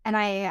wrenching. And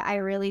I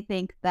really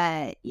think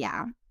that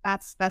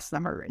that's the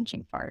heart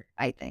wrenching part,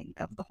 I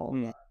think, of the whole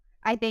book.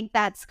 I think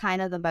that's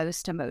kind of the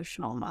most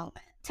emotional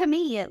moment to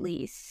me, at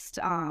least,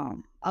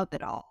 of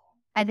it all.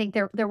 I think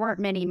there weren't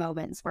many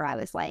moments where I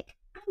was like,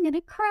 I'm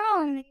gonna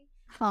cry.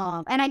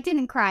 And I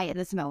didn't cry at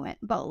this moment,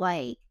 but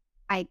like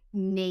I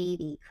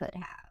maybe could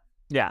have.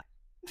 Yeah.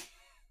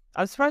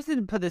 I'm surprised they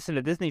didn't put this in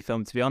a Disney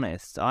film, to be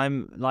honest.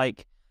 I'm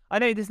like, I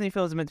know Disney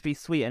films are meant to be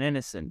sweet and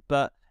innocent,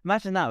 but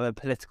imagine that with a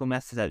political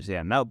message at the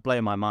end. That would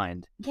blow my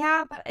mind.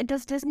 Yeah, but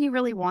does Disney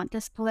really want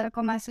this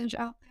political message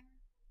out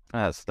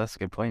there? That's a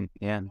good point.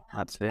 Yeah,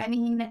 absolutely. I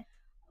mean,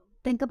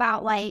 think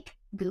about like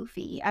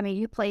Goofy. I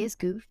mean, who plays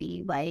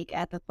Goofy like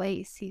at the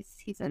place?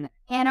 He's an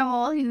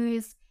animal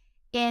who's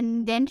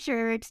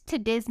indentured to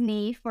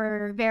Disney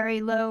for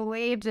very low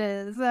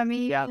wages. I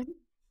mean,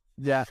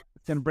 yeah.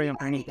 It's gonna bring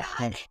up any.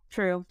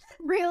 True.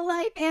 Real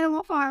life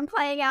Animal Farm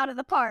playing out of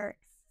the parks.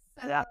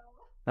 So, yeah,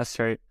 that's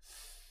true.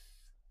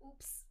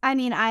 Oops. I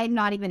mean, I'm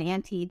not even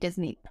anti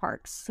Disney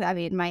parks. I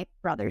mean, my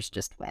brothers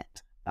just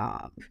went.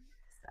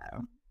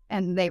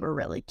 And they were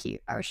really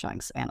cute. I was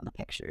showing Savannah the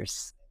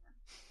pictures,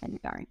 and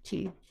they aren't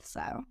cute.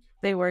 So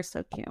they were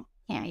so cute.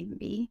 Can't even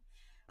be.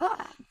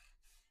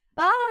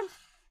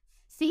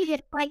 See,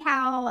 it's like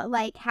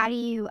how do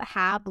you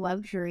have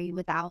luxury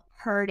without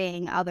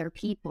hurting other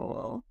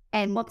people?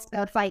 And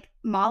it's like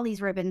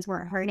Molly's ribbons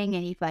weren't hurting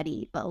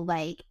anybody, but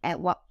like at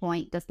what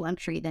point does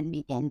luxury then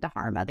begin to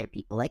harm other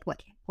people? Like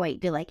what point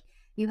do like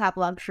you have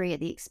luxury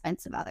at the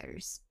expense of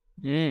others?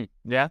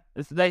 Yeah,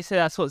 they say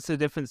that's what's the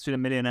difference between a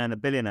millionaire and a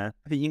billionaire.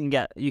 I think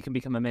you can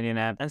become a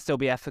millionaire and still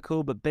be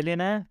ethical, but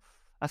billionaire,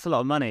 that's a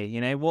lot of money.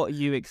 You know, what are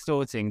you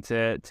extorting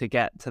to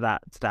get to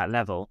that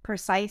level?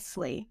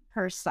 Precisely.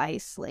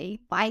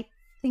 I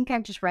think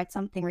I've just read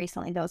something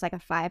recently that was like a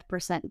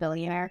 5%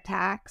 billionaire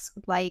tax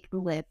would like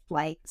lift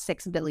like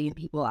 6 billion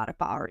people out of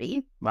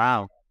poverty.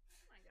 Wow.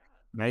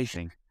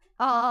 Amazing.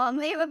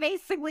 They would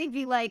basically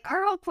be like,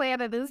 our whole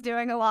planet is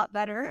doing a lot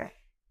better.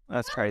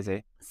 That's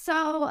crazy.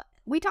 So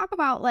we talk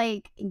about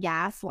like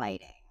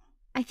gaslighting.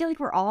 I feel like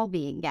we're all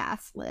being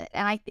gaslit.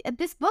 And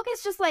this book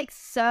is just like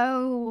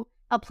so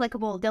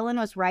applicable. Dylan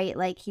was right.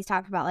 Like he's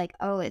talking about like,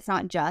 oh, it's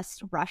not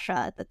just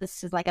Russia that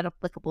this is like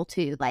applicable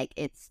to. Like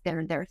it's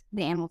they're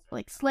the animals are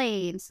like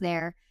slaves.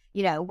 They're,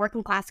 you know,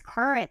 working class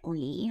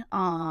currently.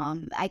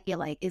 I feel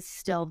like is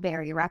still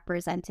very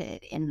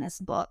represented in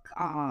this book.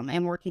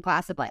 And working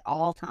class at like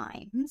all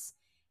times.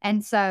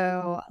 And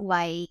so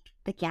like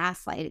the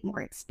gaslighting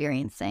we're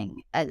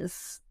experiencing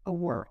as a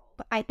world,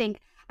 I think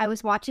I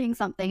was watching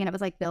something and it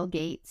was like Bill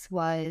Gates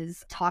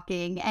was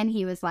talking and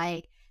he was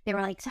like, they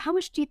were like, so how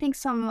much do you think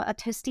some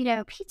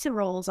Tostino pizza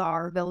rolls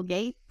are, Bill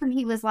Gates? And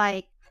he was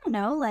like, I don't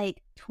know,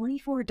 like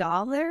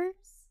 $24?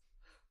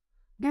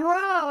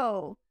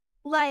 Bro,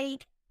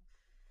 like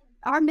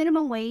our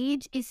minimum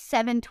wage is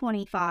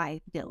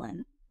 $7.25,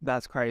 Dylan.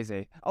 That's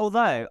crazy.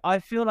 Although I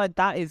feel like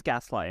that is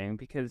gaslighting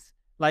because,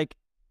 like,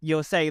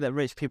 you're saying that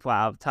rich people are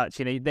out of touch.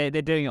 You know, they're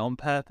doing it on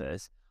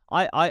purpose.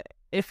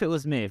 If it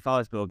was me, if I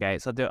was Bill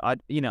Gates, I'd do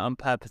it. You know, on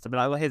purpose. I'd be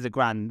like, well, here's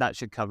 $1,000. That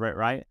should cover it,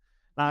 right?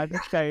 Like, I'd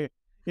just go.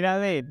 You know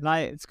what I mean?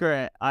 Like, screw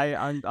it.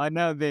 I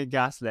know I'm being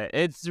gaslit.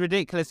 It's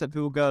ridiculous that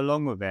people go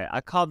along with it. I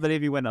can't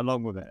believe you went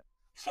along with it.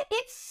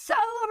 It's so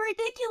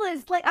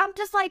ridiculous. Like, I'm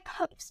just like,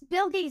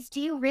 Bill Gates, do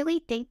you really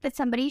think that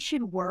somebody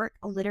should work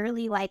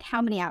literally like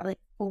how many hours? Like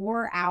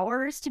 4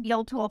 hours to be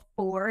able to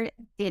afford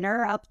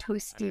dinner of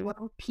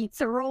Tostino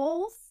pizza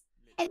rolls?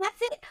 And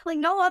that's it. Like,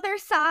 no other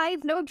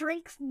sides, no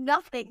drinks,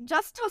 nothing.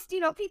 Just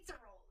Tostino pizza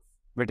rolls.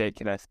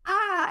 Ridiculous.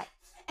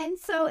 And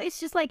so it's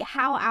just like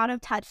how out of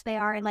touch they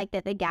are and like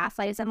that the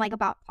gaslight is and like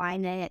about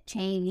climate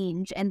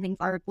change and things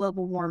like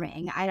global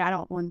warming. I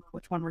don't remember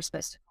which one we're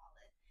supposed to call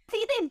it.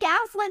 See, they've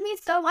gaslit me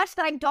so much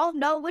that I don't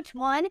know which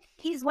one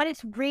is what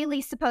it's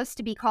really supposed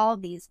to be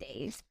called these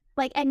days.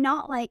 Like, and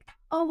not like,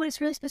 oh, what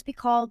it's really supposed to be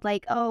called,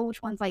 like, oh,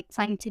 which one's like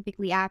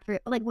scientifically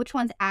accurate, but like which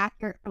one's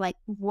accurate for like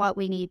what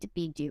we need to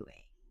be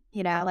doing.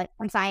 You know, like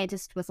one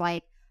scientist was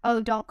like,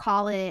 oh, don't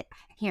call it,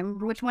 I can't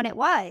remember which one it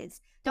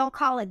was. Don't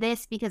call it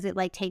this because it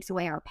like takes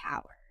away our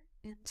power.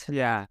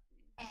 Yeah.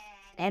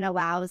 And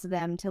allows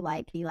them to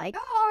like be like,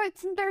 oh,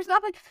 there's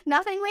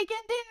nothing we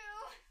can do.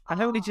 I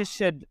think we just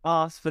should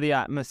ask for the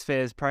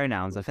atmosphere's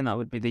pronouns. I think that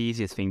would be the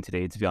easiest thing to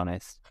do, to be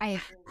honest. I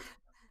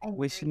agree.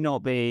 We should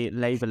not be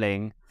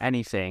labeling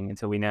anything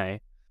until we know.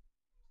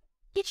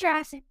 Get your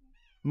ass in.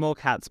 More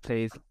cats,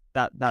 please.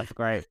 That's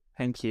great.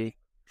 Thank you.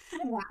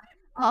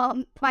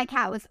 My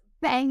cat was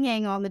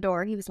banging on the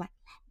door. He was like,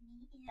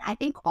 I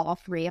think all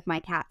 3 of my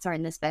cats are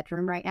in this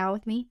bedroom right now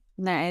with me.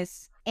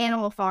 Nice.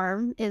 Animal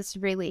Farm is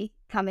really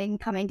coming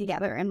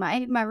together in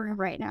my room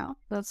right now.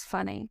 That's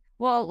funny.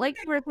 Well, like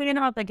we were thinking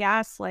about the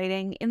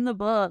gaslighting in the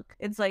book,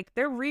 it's like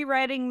they're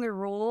rewriting the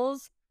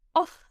rules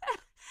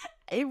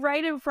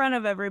right in front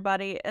of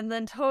everybody and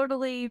then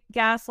totally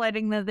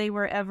gaslighting that they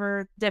were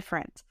ever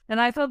different.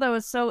 And I thought that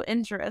was so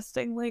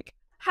interesting. Like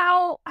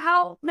how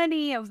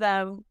many of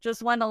them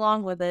just went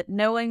along with it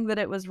knowing that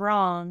it was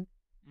wrong?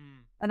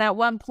 And at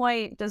one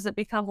point, does it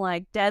become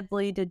like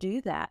deadly to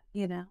do that,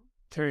 you know?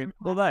 True.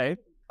 Although,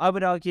 I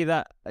would argue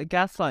that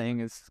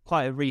gaslighting is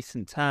quite a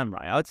recent term,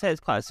 right? I would say it's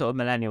quite a sort of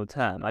millennial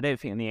term. I don't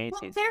think in the 80s.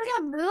 Well, there's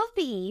a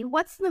movie.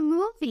 What's the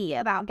movie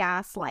about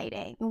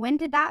gaslighting? When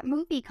did that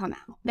movie come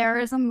out? There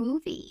is a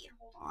movie.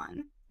 Hold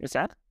on. Is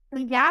that?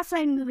 The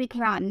gaslighting movie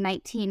came out in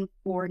the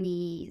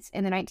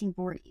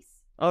 1940s.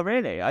 Oh,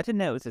 really? I didn't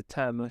know it was a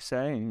term we're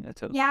saying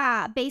at all.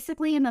 Yeah,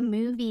 basically in the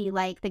movie,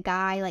 like, the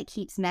guy, like,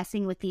 keeps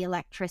messing with the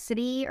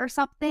electricity or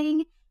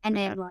something, and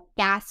then, like,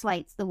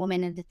 gaslights the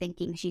woman into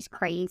thinking she's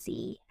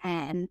crazy,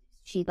 and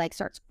she, like,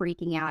 starts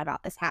freaking out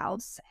about this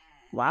house.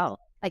 Wow.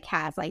 Like,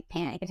 has, like,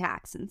 panic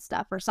attacks and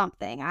stuff or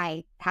something.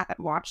 I haven't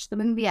watched the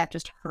movie. I've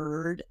just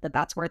heard that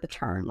that's where the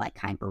term, like,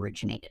 kind of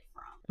originated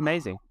from.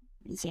 Amazing.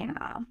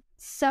 Yeah.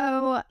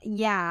 So,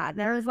 yeah,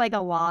 there was like a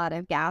lot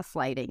of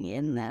gaslighting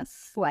in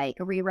this, like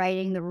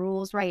rewriting the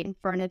rules right in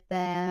front of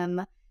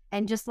them.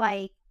 And just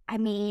like, I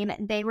mean,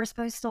 they were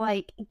supposed to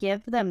like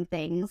give them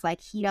things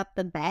like heat up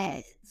the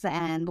beds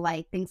and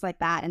like things like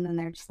that. And then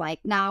they're just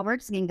like, nah, we're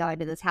just going to go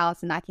into this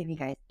house and not give you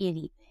guys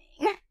anything.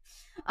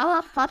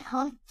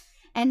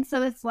 And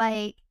so it's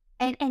like,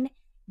 and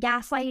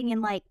gaslighting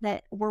and like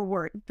that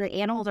the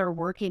animals are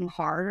working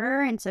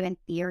harder, and so in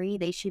theory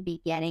they should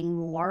be getting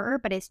more,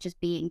 but it's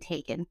just being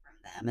taken from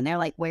them, and they're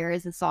like, where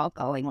is this all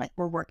going? Like,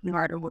 we're working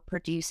harder, we're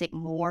producing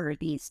more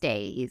these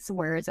days,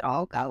 where is it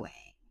all going?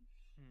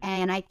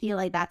 And I feel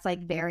like that's like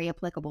very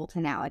applicable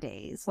to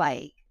nowadays.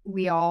 Like,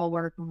 we all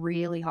work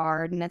really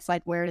hard, and it's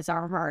like, where does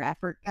our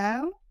effort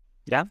go?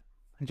 Yeah,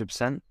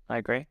 100%. I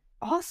agree.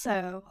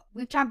 Also,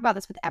 we've talked about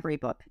this with every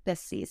book this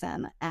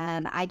season,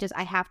 and I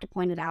have to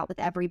point it out with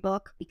every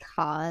book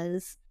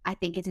because I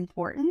think it's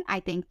important. I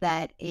think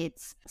that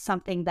it's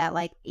something that,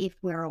 like, if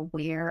we're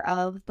aware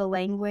of the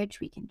language,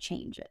 we can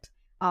change it.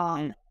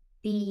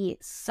 The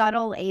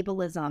subtle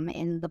ableism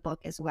in the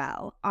book as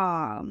well.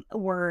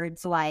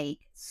 Words like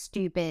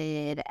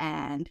stupid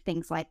and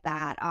things like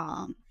that.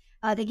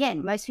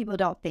 Again, most people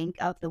don't think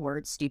of the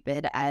word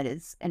stupid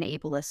as an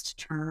ableist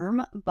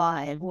term,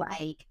 but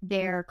like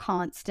they're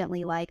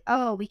constantly like,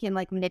 oh, we can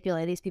like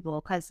manipulate these people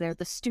because they're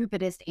the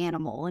stupidest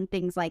animal and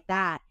things like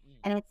that.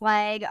 And it's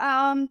like,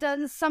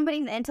 does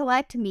somebody's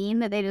intellect mean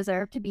that they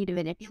deserve to be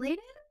manipulated?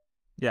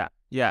 Yeah.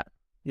 No.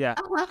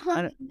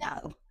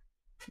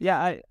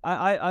 Yeah,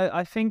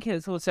 I think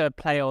it's also a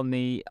play on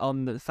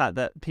the fact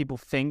that people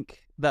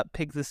think that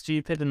pigs are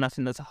stupid, and I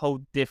think that's a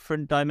whole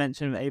different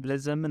dimension of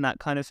ableism, and that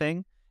kind of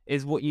thing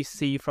is what you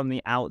see from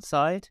the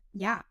outside.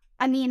 Yeah.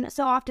 I mean,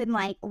 so often,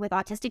 like, with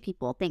autistic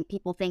people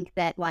think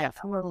that, like,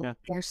 Yeah.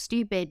 they're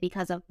stupid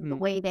because of the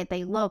way that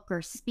they look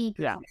or speak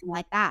or Yeah. something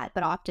like that.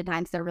 But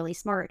oftentimes they're really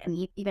smart.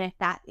 And even if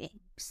that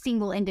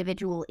single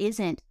individual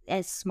isn't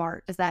as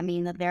smart, does that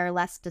mean that they're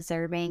less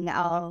deserving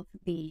of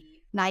the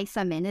nice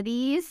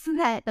amenities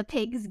that the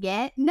pigs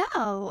get?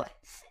 No.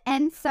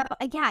 And so,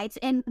 yeah,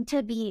 and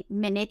to be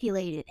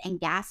manipulated and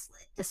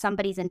gaslit. Does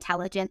somebody's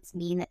intelligence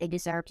mean that they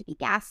deserve to be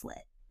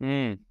gaslit?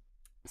 Mm.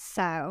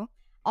 So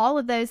all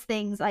of those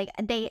things, like,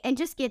 it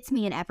just gets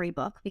me in every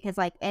book because,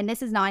 like, and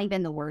this is not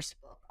even the worst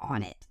book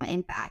on it,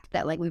 in fact,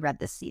 that, like, we read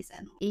this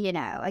season. You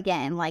know,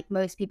 again, like,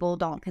 most people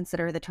don't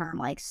consider the term,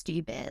 like,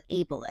 stupid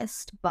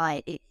ableist,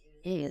 but it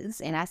is,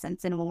 in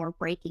essence. And when we're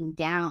breaking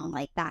down,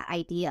 like, that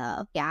idea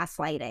of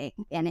gaslighting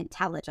and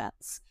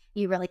intelligence,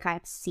 you really kind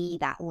of see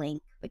that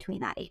link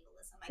between that ableism.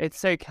 It's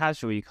so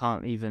casual, you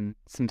can't even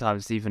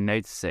sometimes even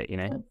notice it, you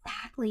know?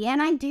 Exactly.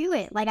 And I do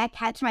it. Like, I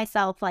catch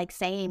myself, like,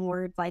 saying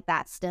words like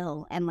that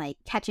still, and, like,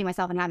 catching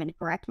myself and having to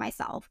correct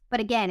myself.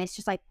 But again, it's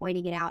just, like,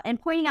 pointing it out. And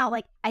pointing out,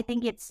 like, I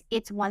think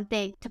it's one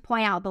thing to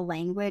point out the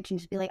language and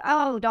just be like,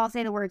 oh, don't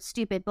say the word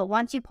stupid. But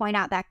once you point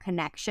out that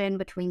connection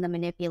between the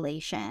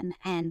manipulation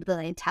and the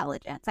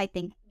intelligence, I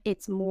think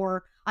it's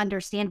more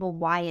understandable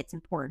why it's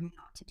important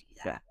not to do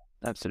that. Yeah.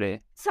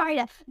 Absolutely. Sorry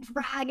to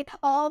drag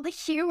all the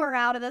humor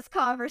out of this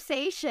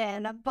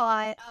conversation,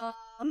 but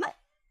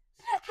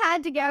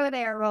had to go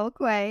there real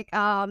quick.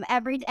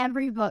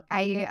 Every book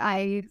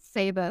I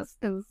say this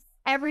because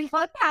every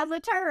book has a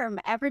term.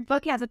 Every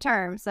book has a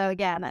term. So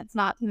again, it's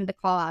not something to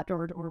call out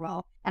George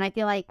Orwell. And I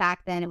feel like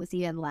back then it was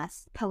even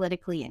less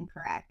politically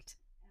incorrect.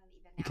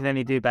 You can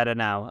only do better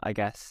now, I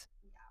guess.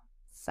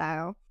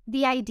 So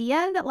the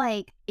idea that,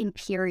 like,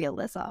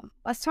 imperialism.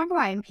 Let's talk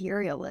about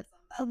imperialism.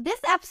 This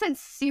episode's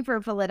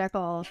super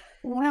political.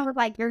 When we're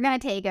like, you're gonna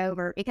take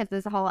over because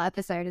this whole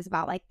episode is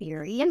about, like,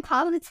 theory and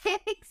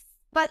politics.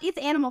 But it's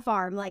Animal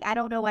Farm. Like, I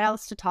don't know what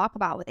else to talk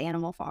about with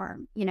Animal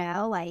Farm. You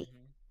know, like,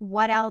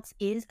 what else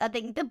is I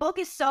think the book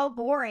is so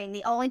boring.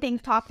 The only thing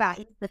to talk about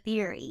is the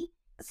theory.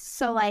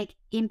 So, like,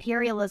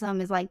 imperialism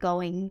is like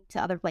going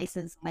to other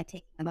places and, like,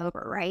 taking them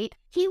over, right?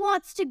 He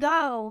wants to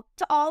go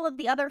to all of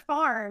the other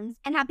farms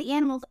and have the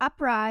animals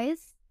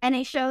uprise. And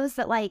it shows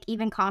that, like,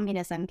 even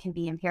communism can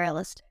be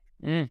imperialistic.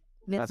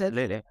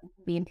 Absolutely.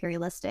 Be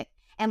imperialistic.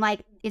 And,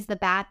 like, is the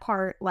bad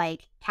part,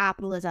 like,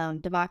 capitalism,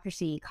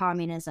 democracy,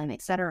 communism,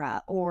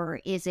 etc., or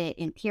is it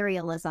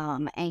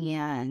imperialism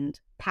and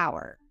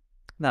power?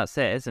 That's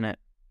it, isn't it?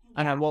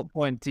 And at what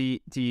point do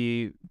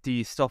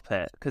you stop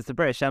it? Because the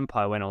British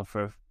Empire went on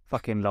for a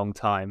fucking long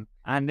time,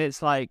 and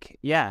it's like,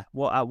 yeah,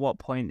 at what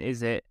point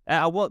is it?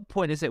 At what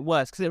point is it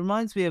worse? Because it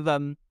reminds me of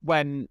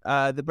when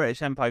the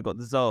British Empire got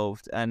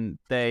dissolved, and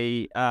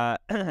they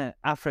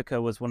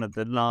Africa was one of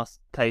the last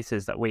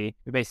places that we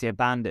basically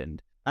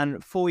abandoned.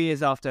 And 4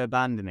 years after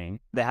abandoning,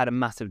 they had a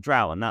massive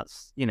drought, and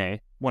that's, you know,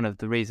 one of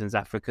the reasons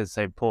Africa's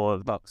so poor.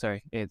 But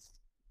sorry, it's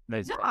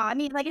those. No, I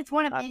mean, like, it's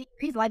one of many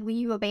reasons, like,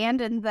 you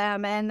abandoned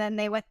them and then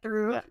they went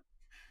through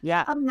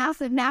a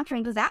massive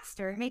natural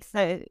disaster. It makes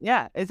sense.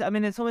 Yeah, it's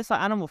almost like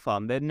Animal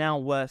Farm. They're now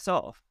worse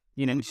off.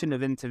 You know, we shouldn't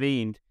have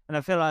intervened. And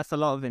I feel like that's a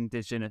lot of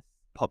indigenous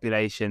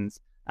populations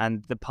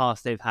and the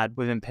past they've had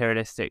with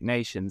imperialistic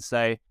nations.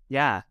 So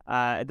yeah,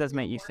 it does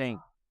make you think.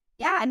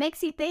 Yeah, it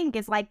makes you think.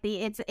 It's like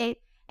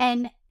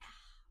and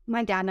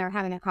my dad and I were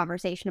having a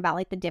conversation about,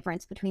 like, the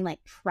difference between,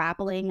 like,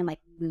 traveling and, like,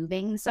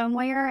 moving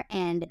somewhere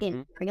and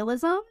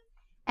imperialism.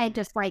 And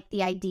just, like,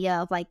 the idea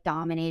of, like,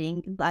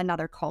 dominating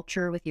another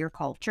culture with your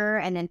culture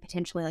and then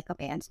potentially, like,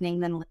 abandoning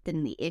them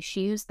within the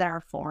issues that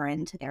are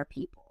foreign to their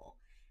people.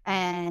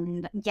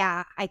 And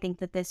yeah, I think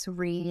that this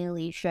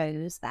really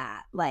shows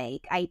that,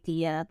 like,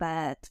 idea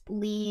that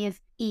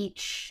leave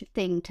each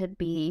thing to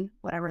be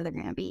whatever they're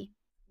going to be.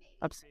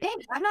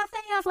 Absolutely. I'm not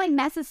saying that's, like,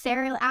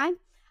 necessarily.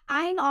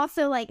 I'm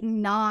also, like,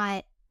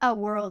 not a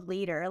world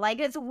leader. Like,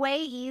 it's way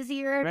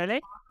easier to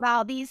talk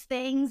about these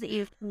things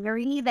in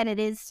theory than it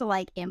is to,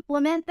 like,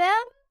 implement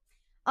them.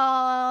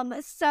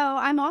 So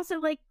I'm also,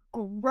 like,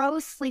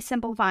 grossly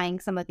simplifying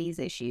some of these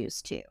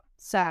issues too.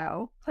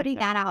 So putting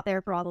that out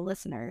there for all the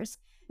listeners.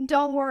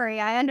 Don't worry,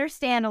 I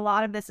understand a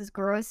lot of this is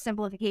gross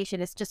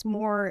simplification. It's just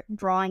more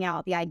drawing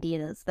out the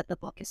ideas that the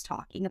book is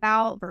talking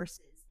about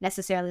versus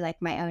necessarily,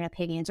 like, my own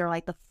opinions or,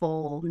 like, the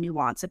full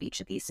nuance of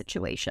each of these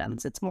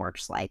situations. It's more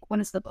just like, what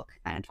is the book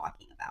kind of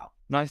talking about?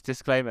 Nice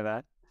disclaimer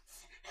there.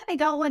 I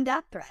don't want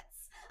death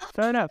threats.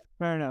 Fair enough.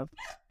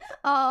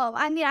 Oh,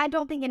 I mean, I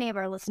don't think any of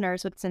our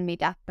listeners would send me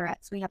death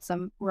threats. We have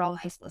some real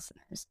nice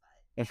listeners.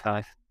 If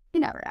I. You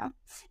never know.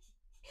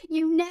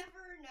 You never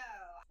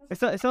know.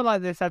 It's not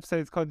like this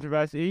episode's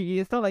controversial.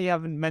 It's not like you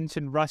haven't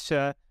mentioned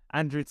Russia,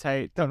 Andrew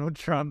Tate, Donald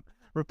Trump,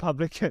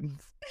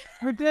 Republicans.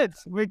 We're good.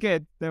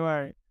 Don't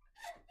worry.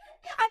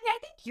 I mean, I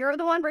think you're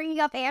the one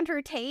bringing up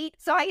Andrew Tate,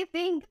 so I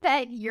think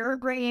that you're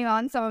bringing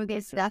on some of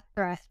these death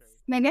threats.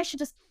 Maybe I should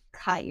just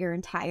cut your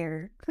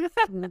entire...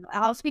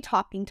 I'll just be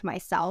talking to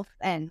myself,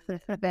 and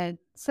then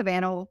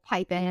Savannah will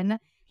pipe in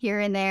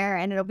here and there,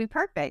 and it'll be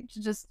perfect.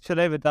 Just She'll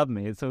overdub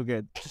me. It's all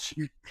good.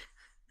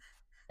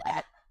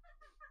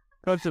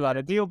 Go on,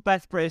 Savannah, do your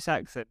best British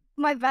accent.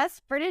 My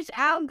best British.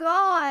 Oh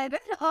God.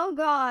 Oh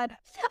God.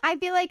 I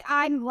feel like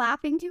I'm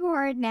laughing too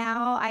hard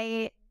now.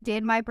 I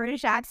did my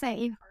British accent.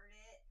 You heard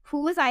it.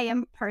 Who was I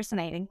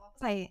impersonating?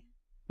 What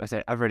was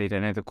I? I really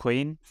don't know. The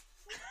Queen?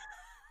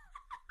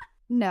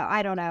 No,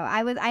 I don't know.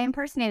 I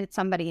impersonated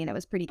somebody and it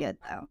was pretty good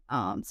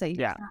though. So you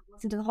Yeah. just have to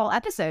listen to the whole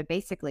episode.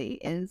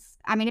 Basically,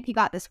 I mean, if you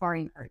got this far,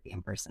 you heard the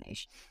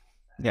impersonation.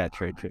 Yeah,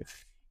 true.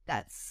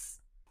 That's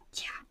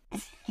yeah.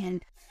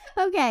 And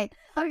okay,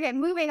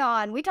 moving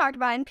on. We talked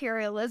about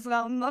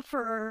imperialism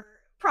for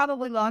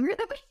probably longer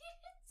than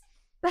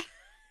we did.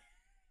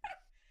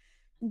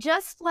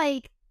 Just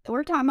like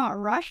we're talking about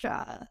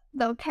Russia,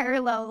 the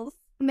parallels.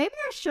 Maybe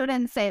I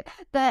shouldn't say it.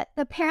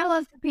 The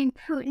parallels between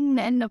Putin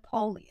and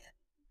Napoleon.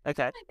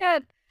 Okay. Oh my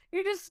God,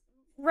 you're just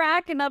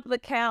racking up the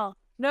count.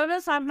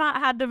 Notice I've not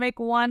had to make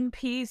one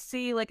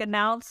PC like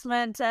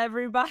announcement to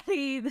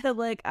everybody that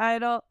like I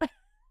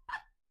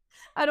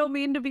don't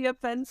mean to be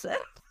offensive.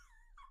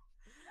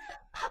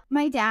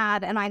 My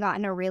dad and I got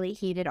in a really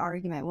heated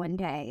argument one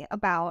day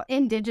about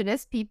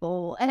indigenous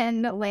people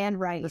and land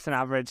rights. That's an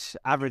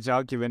average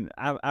argument,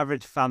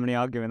 average family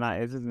argument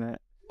that is, isn't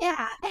it?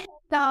 Yeah.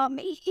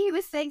 He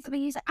was saying something.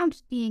 He's like, I'm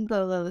just being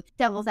the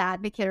devil's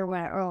advocate or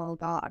whatever. Oh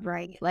God,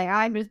 right? Like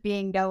I'm just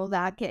being devil's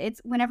advocate. It's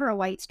whenever a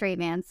white straight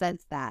man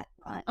says that.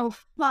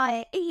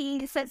 But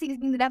he says he's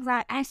being the devil's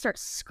advocate. I start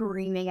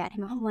screaming at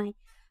him. I'm like,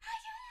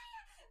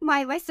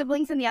 my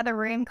siblings in the other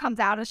room comes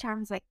out of the shower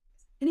and is like,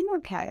 anyone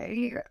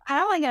okay? I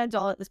don't like an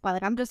adult at this point.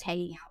 Like I'm just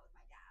hanging out with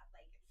my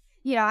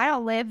dad. Like, I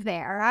don't live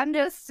there. I'm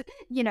just,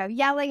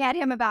 yelling at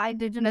him about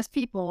indigenous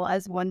people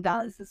as one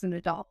does as an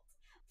adult.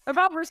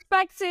 About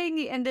respecting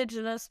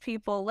indigenous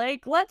people.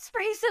 Like, let's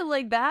phrase it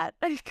like that,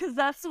 because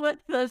that's what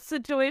the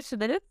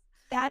situation is.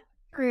 That's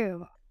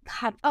true.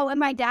 God. Oh, and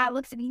my dad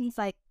looks at me and he's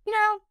like,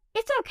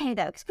 it's okay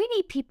though, because we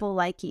need people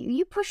like you.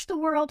 You push the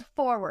world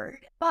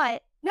forward,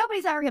 but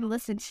nobody's ever going to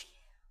listen to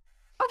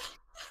you.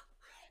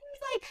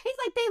 He's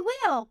like, they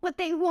will, but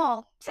they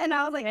won't. And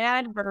I was like,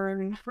 Dad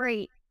burns.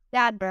 Great.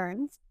 Dad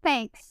burns.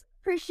 Thanks.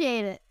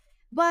 Appreciate it.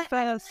 But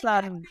That's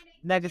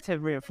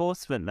negative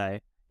reinforcement though.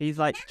 He's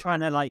like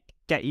trying to like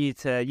get you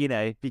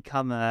to,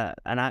 become an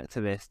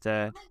activist,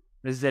 a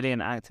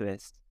resilient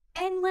activist.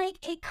 And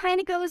like it kind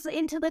of goes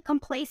into the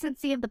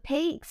complacency of the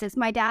pigs. Is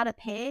my dad a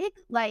pig?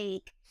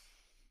 Like,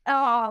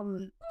 yeah,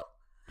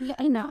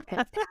 no,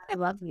 I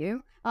love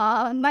you.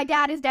 My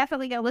dad is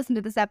definitely gonna listen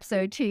to this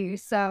episode too.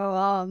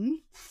 So,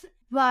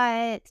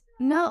 but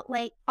no,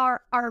 like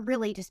are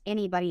really just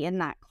anybody in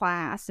that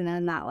class and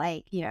in that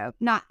like,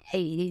 not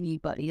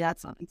anybody,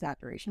 that's not an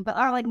exaggeration, but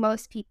are like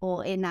most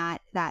people in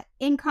that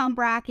income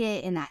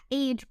bracket, in that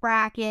age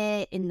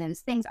bracket, in those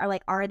things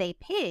are they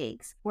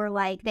pigs? Where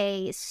like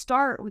they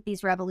start with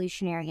these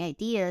revolutionary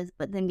ideas,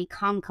 but then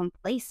become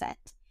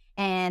complacent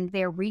and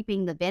they're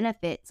reaping the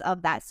benefits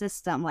of that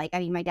system. Like, I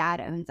mean, my dad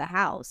owns a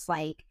house,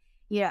 like,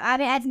 I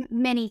mean, as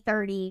many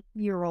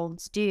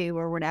 30-year-olds do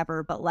or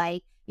whatever, but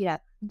like,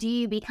 do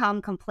you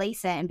become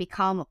complacent and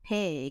become a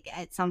pig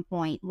at some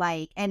point?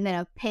 Like, and then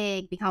a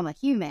pig become a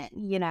human,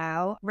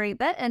 Right,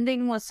 that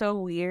ending was so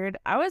weird.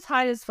 I was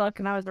high as fuck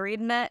and I was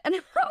reading it and I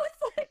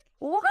was like,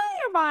 why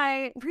am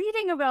I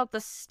reading about the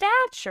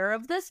stature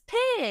of this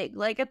pig?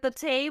 Like at the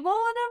table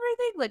and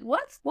everything? Like,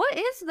 what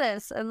is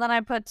this? And then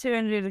I put two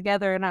and two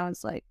together and I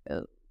was like,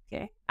 oh.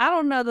 Okay. I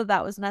don't know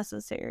that was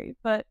necessary,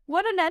 but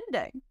what an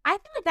ending. I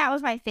feel like that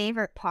was my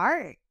favorite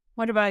part.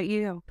 What about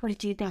you? What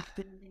did you think?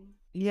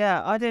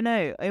 Yeah, I don't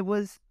know. It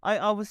was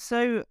I was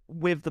so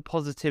with the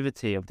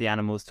positivity of the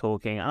animals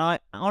talking, and I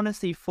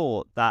honestly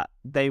thought that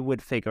they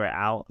would figure it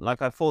out.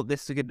 Like I thought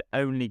this could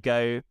only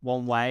go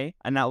one way,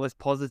 and that was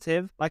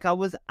positive. Like I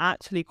was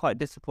actually quite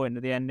disappointed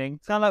at the ending.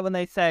 It's kind of like when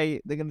they say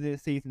they're going to do a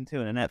season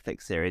 2 in a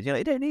Netflix series. You're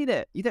like, you don't need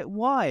it. You don't.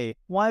 Why?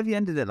 Why have you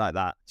ended it like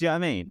that? Do you know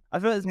what I mean? I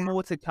feel there's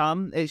more to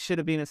come. It should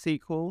have been a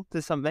sequel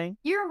to something.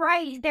 You're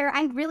right.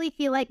 I really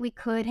feel like we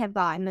could have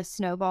gotten a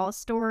Snowball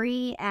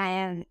story,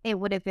 and it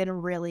would have been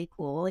really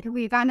cool. Like if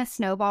we've gotten a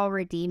Snowball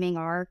redeeming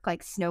arc,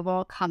 like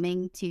Snowball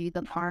coming to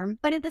the farm.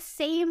 But at the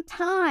same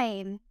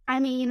time, I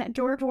mean,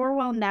 George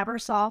Orwell never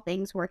saw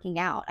things working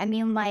out. I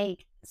mean,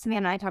 like Savannah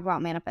and I talk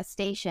about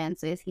manifestation.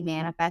 So is he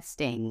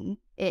manifesting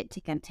it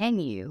to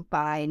continue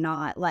by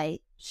not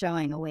like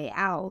showing a way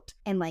out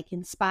and like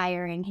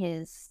inspiring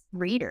his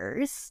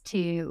readers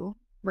to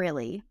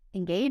really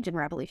engage in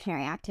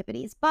revolutionary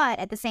activities? But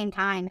at the same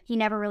time, he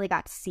never really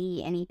got to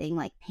see anything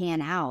like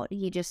pan out.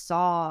 He just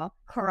saw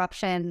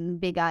corruption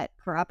begot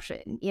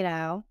corruption,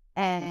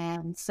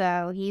 And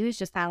so he was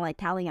just kind of like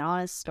telling an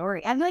honest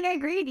story. I'm like, I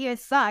agree with you. It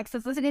sucks.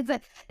 It's a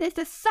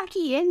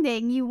sucky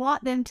ending. You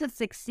want them to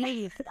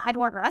succeed. I'd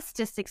want us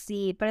to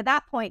succeed. But at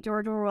that point,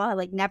 George Orwell had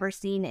like never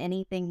seen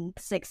anything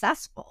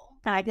successful.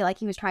 And I feel like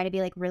he was trying to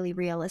be like really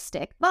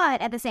realistic. But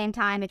at the same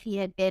time, if he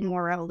had been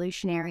more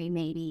revolutionary,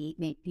 maybe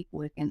people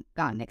would have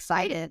gotten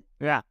excited.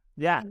 Yeah,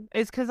 Yeah,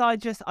 it's because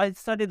I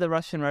studied the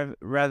Russian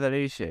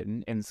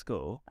Revolution in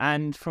school,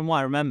 and from what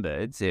I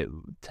remembered, it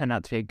turned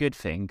out to be a good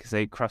thing because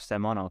they crushed their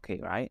monarchy,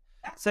 right?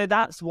 So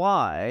that's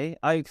why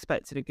I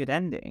expected a good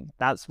ending.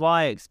 That's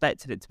why I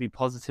expected it to be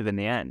positive in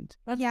the end.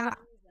 Yeah.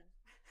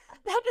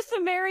 That is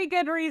a very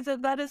good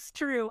reason. That is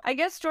true. I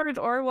guess George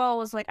Orwell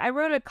was like, I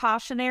wrote a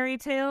cautionary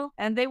tale,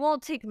 and they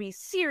won't take me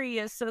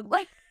serious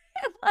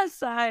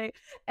unless I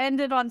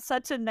ended on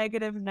such a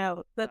negative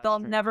note that they'll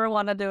never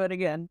want to do it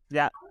again.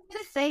 Yeah. I was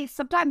gonna say,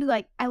 sometimes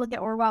like I look at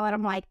Orwell and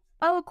I'm like,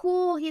 oh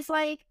cool, he's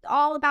like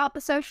all about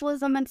the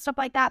socialism and stuff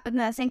like that, but at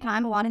the same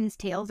time a lot of his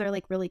tales are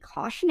like really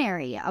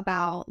cautionary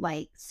about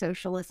like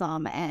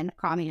socialism and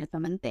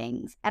communism and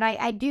things. And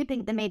I do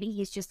think that maybe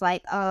he's just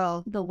like,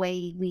 oh, the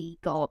way we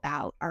go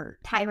about our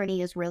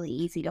tyranny is really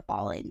easy to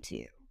fall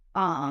into,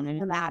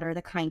 no matter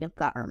the kind of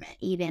government,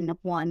 even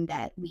one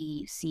that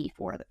we see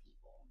for the people.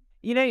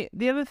 You know,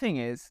 the other thing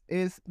is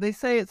they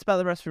say it's about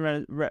the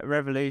Russian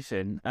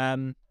Revolution.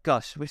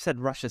 Gosh, we've said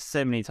Russia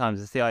so many times.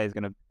 The CIA is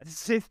going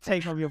to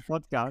take on your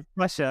podcast.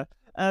 Russia.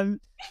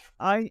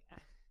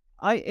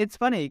 It's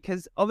funny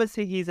because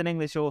obviously he's an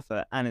English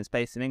author and it's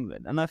based in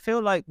England, and I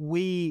feel like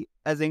we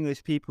as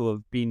English people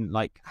have been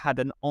like had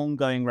an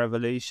ongoing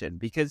revolution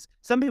because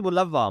some people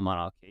love our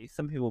monarchy,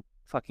 some people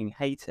fucking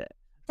hate it.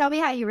 Tell me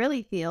how you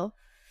really feel.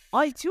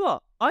 I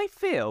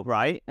feel,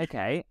 right,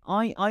 okay,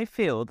 I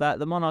feel that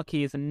the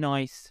monarchy is a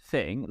nice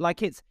thing.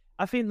 Like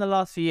I think in the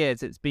last few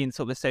years it's been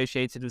sort of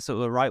associated with sort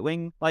of a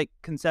right-wing, like,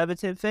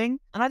 conservative thing.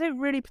 And I don't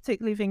really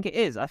particularly think it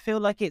is. I feel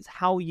like it's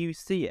how you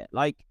see it.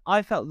 Like,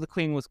 I felt the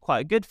Queen was quite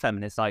a good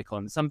feminist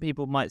icon. Some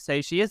people might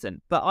say she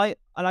isn't. But I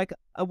like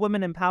a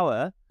woman in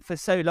power for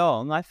so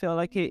long, I feel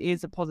like it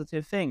is a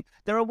positive thing.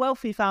 There are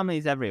wealthy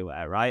families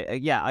everywhere,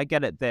 right? Yeah, I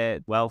get it, they're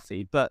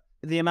wealthy. But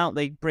the amount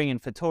they bring in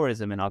for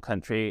tourism in our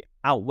country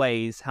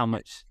outweighs how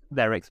much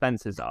their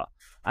expenses are.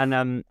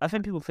 And I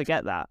think people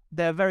forget that.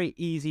 They're a very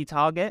easy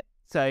target.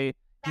 So,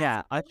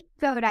 yeah.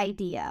 Good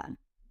idea.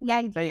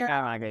 Yeah. There you go,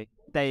 Maggie.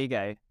 There you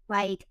go.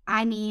 Like,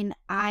 I mean,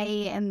 I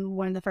am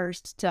one of the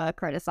first to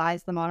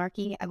criticize the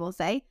monarchy, I will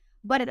say.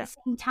 But at the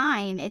same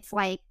time, it's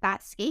like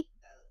that scapegoat.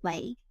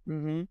 Like,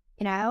 you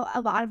know,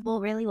 a lot of people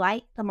really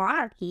like the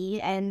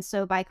monarchy. And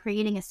so by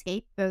creating a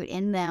scapegoat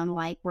in them,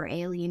 like, we're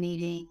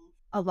alienating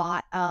a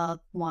lot of,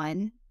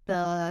 one,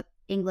 the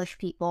English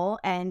people,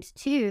 and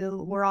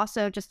two, we're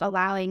also just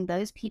allowing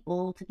those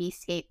people to be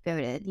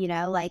scapegoated, you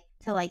know, like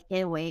to like get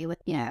away with,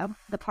 you know,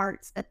 the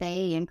parts that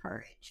they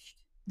encouraged.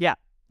 Yeah,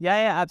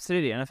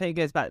 absolutely. And I think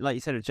it goes back, like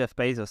you said, with Jeff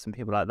Bezos and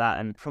people like that.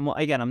 And from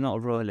what, again, I'm not a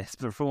royalist,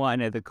 but from what I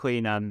know, the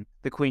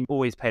Queen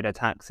always paid her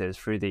taxes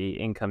through the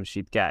income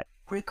she'd get.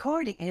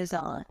 Recording is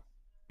on.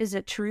 Is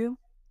it true?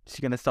 She's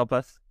gonna stop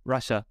us,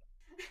 Russia.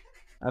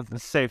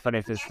 That's so funny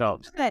if it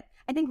stops. Good.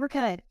 I think we're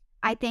good.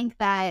 I think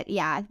that,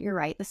 yeah, you're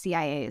right. The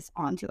CIA is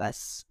onto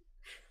us.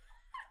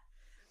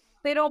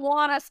 They don't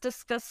want us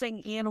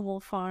discussing Animal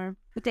Farm.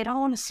 But they don't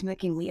want us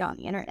smoking weed on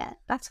the internet.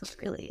 That's what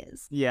it really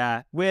is.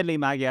 Yeah. Weirdly,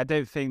 Maggie, I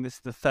don't think this is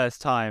the first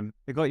time.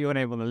 They got your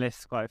name on the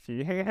list quite a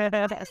few. I was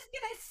going to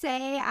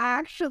say,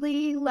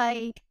 actually,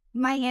 like,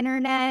 my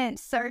internet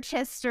search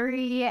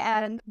history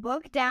and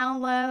book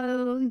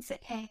downloads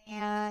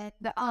and,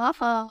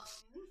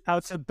 How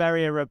to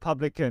bury a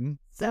Republican.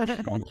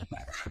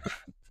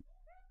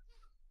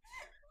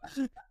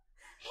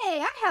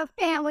 Hey, I have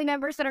family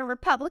members that are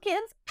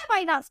Republicans. I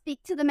might not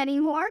speak to them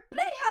anymore, but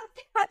I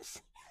have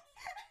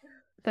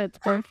That's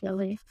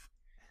perfectly.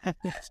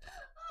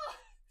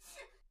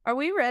 Are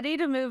we ready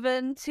to move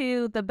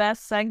into the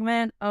best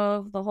segment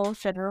of the whole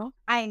general?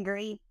 I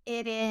agree.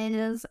 It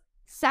is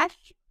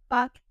Sesh,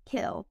 Fuck,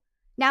 Kill.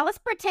 Now let's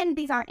pretend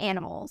these aren't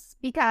animals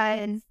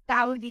because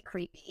that would be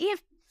creepy.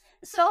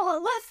 So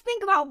let's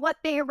think about what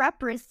they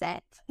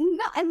represent.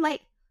 And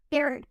like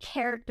their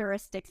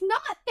characteristics,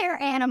 not their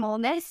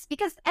animalness,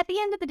 because at the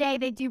end of the day,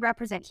 they do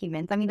represent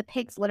humans. I mean, the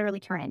pigs literally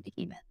turn into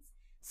humans.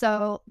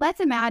 So let's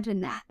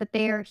imagine that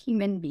they're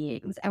human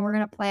beings, and we're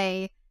going to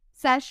play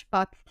Sesh,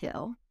 Fuck,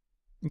 Kill.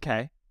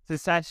 Okay. So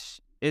Sesh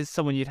is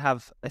someone you'd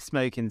have a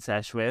smoking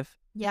sesh with.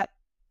 Yep.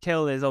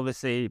 Kill is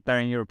obviously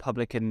burying your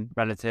Republican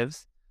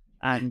relatives.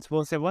 And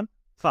what's the other one?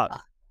 Fuck.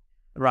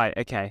 Right,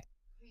 okay.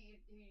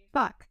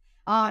 Fuck.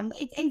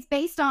 It's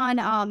based on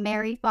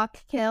Marry, Fuck,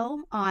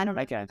 Kill. I don't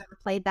know if you've ever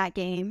played that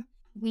game.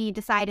 We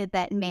decided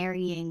that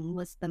marrying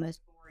was the most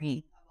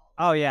boring.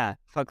 Oh yeah,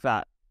 fuck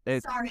that.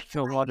 It's sorry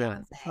so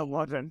modern. So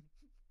modern.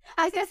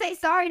 I was gonna say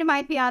sorry to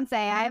my fiance.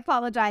 I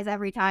apologize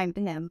every time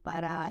to him,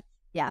 but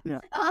yeah.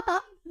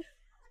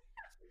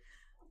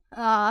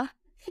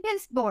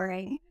 It's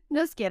boring.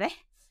 Just kidding.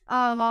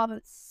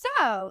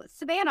 So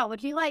Savannah,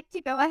 would you like to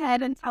go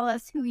ahead and tell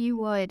us who you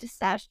would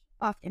Sesh,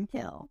 Fuck, and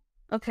Kill?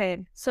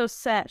 Okay, so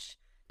Sesh,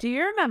 do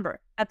you remember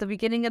at the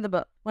beginning of the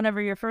book,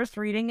 whenever you're first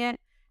reading it,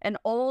 an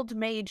old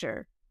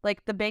major,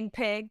 like the big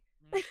pig,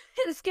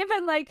 is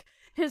given like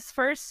his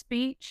first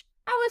speech?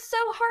 I was so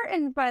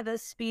heartened by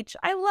this speech.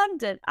 I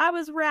loved it. I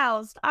was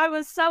roused. I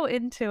was so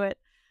into it.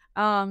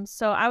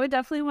 So I would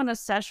definitely want to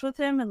sesh with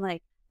him and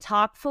like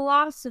talk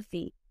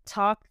philosophy,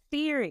 talk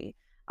theory,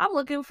 I'm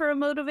looking for a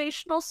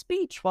motivational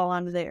speech while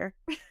I'm there.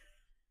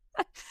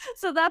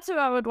 So that's who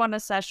I would want to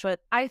sesh with.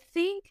 I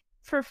think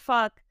for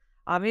fuck,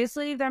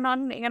 obviously they're not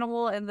an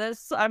animal in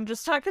this. I'm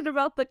just talking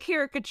about the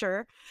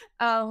caricature.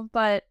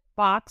 But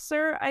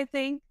Boxer, I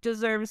think,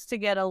 deserves to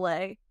get a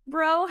lay.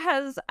 Bro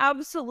has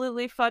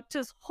absolutely fucked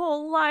his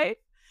whole life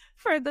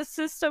for the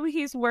system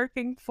he's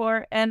working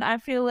for, and I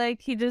feel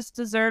like he just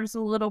deserves a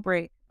little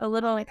break. A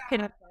little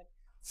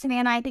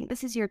Savannah, I think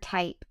this is your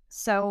type.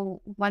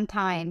 So one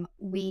time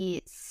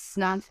we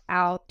snuck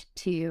out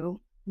to.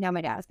 Now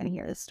my dad's gonna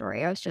hear this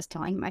story. I was just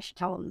telling him I should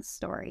tell him the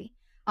story.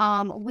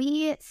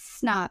 We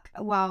snuck.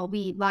 Well,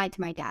 we lied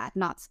to my dad,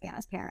 not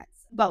Savannah's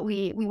parents, but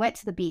we went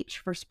to the beach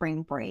for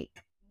spring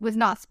break. Was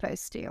not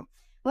supposed to.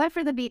 We went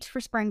for the beach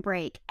for spring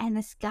break, and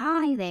this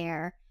guy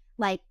there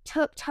like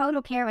took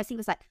total care of us. He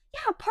was like,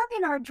 "Yeah, park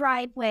in our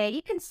driveway.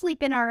 You can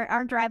sleep in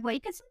our driveway.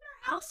 You can sleep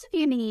in our house if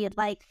you need."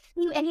 Like,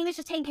 and he was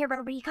just taking care of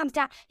everybody. He comes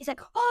down. He's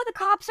like, "Oh, the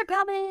cops are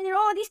coming, and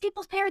oh, these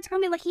people's parents are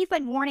coming." Like, he's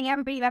like warning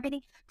everybody of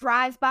everything.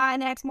 Drives by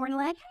the next morning,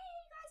 like, "Hey,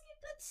 you guys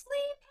get good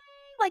sleep.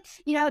 Hey," like,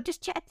 you know,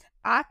 just check.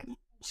 I can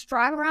just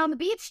drive around the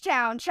beach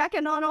town,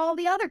 checking on all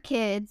the other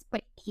kids.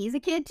 But he's a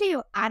kid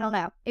too. I don't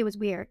know. It was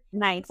weird.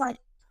 nice. But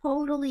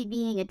totally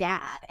being a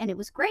dad, and it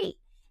was great.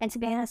 And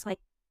Savannah's like,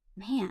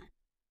 "Man,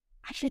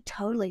 I should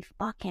totally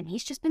fuck him.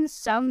 He's just been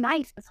so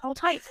nice this whole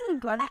time."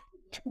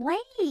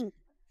 Playing.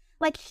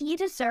 Like, he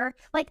deserved,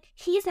 like,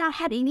 he's not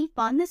had any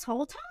fun this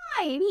whole time.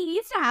 He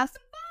needs to have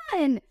some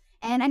fun.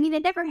 And I mean,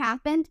 it never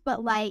happened,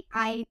 but like,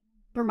 I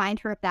remind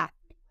her of that.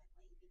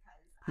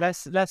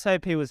 Let's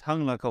hope he was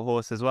hung like a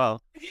horse as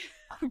well.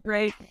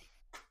 Right.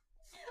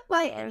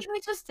 Like, it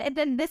was just, and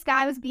then this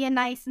guy was being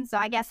nice. And so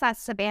I guess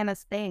that's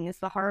Savannah's thing, is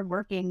the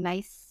hardworking,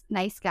 nice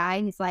guy.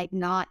 And he's like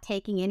not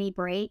taking any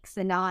breaks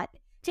and not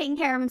taking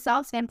care of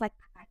himself. Savannah's like,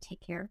 "I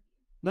take care of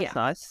you." That's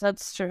nice.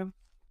 That's true.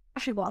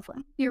 You're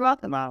welcome. You're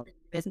welcome. Wow.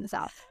 Business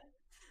out.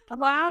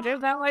 Wow,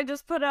 dude, that I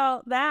just put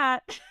out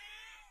that.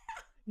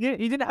 You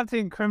didn't have to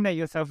incriminate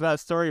yourself with that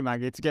story,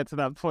 Maggie, to get to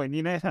that point.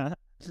 You know that.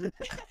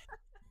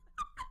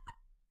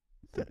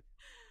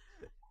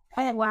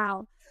 Oh,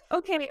 wow.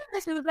 Okay,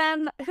 so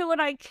then who would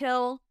I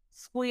kill?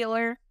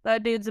 Squealer.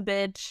 That dude's a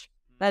bitch.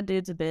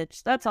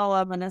 That's all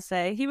I'm gonna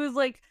say. He was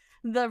like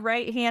the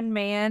right-hand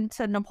man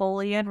to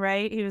Napoleon,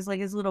 right? He was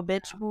like his little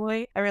bitch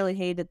boy. I really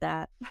hated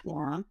that.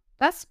 Yeah,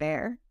 that's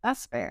fair.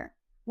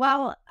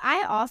 Well,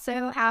 I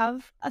also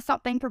have a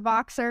something for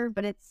Boxer,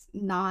 but it's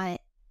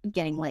not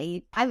getting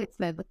laid. I would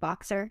smoke with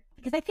Boxer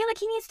because I feel like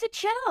he needs to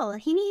chill.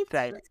 He needs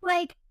to,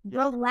 like,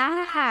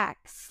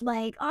 relax.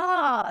 Like,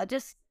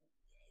 just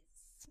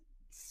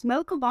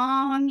smoke a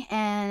bong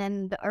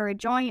or a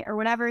joint or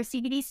whatever, a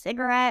CBD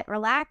cigarette,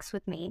 relax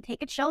with me,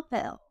 take a chill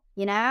pill.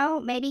 You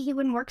know, maybe he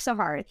wouldn't work so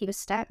hard if he was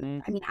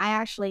stoned. I mean, I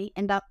actually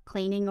end up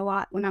cleaning a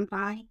lot when I'm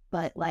high,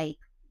 but like,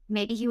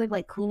 maybe he would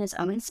like clean his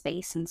own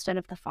space instead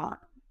of the farm.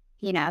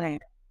 You know?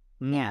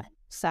 Yeah.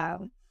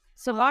 So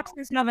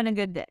Boxer's having a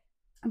good day.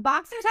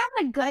 Boxer's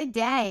having a good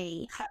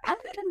day. I'm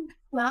getting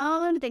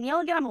stoned, then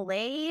you'll get him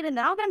laid, and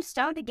then I'll get him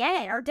stoned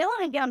again, or Dylan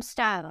will get him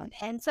stoned.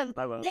 And so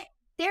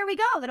there we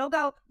go. It'll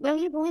go,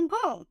 boom, boom,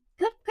 boom.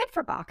 Good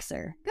for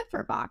Boxer.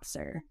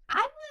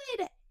 I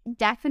would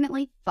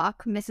definitely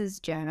fuck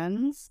Mrs.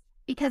 Jones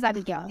because I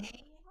was young.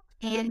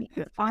 And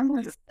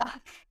Farmer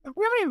stuck.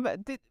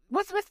 Really?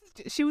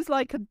 She was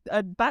like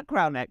a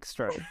background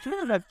extra. She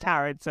wasn't a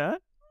character.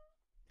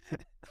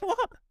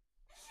 What?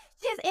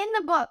 She's in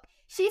the book.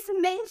 She's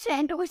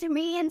mentioned with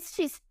me, and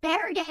she's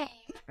fair game.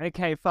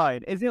 Okay,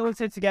 fine. Is it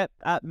also to get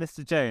at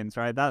Mr. Jones,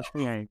 right? That's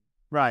the aim.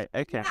 Right,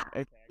 okay.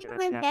 Yeah.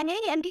 Okay.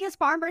 And because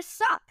farmers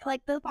suck.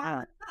 Like, the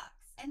farmer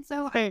sucks. And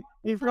so... Hey,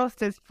 he's lost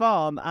his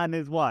farm and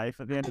his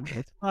wife at the end of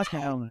this. Fucking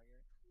hell.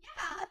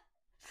 Yeah.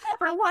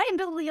 I want him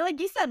to,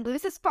 like you said,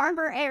 lose his farm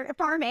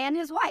and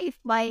his wife.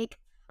 Like,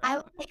 I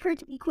will take her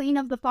to be queen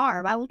of the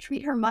farm. I will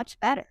treat her much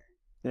better.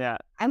 Yeah.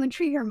 I would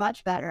treat her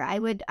much better.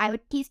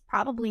 He's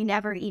probably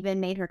never even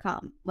made her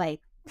come.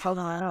 Like, Hold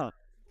on.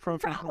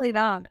 Probably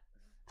not.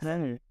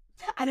 No.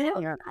 I don't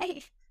know.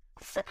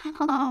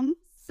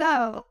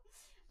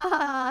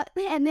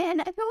 And then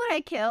who would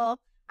I kill?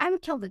 I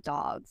would kill the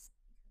dogs.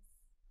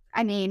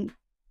 I mean...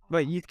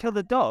 Wait, you'd kill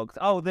the dogs?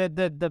 Oh,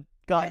 the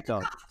guide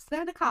dogs.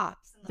 They're the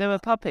cops. They were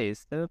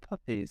puppies.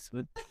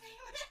 With...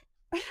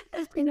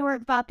 They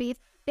weren't puppies.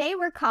 They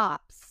were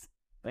cops.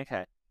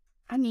 Okay.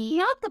 I mean,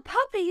 not the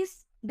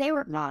puppies. They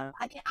were... No.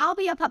 I mean, I'll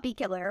be a puppy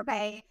killer,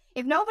 okay?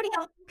 If nobody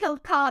else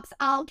killed cops,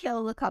 I'll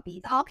kill the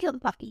puppies. I'll kill the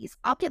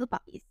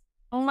puppies.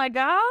 Oh my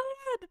god.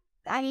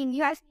 I mean,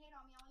 you guys hate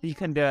on me all You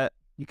can do it.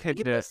 You could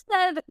do it.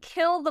 said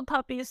kill the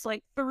puppies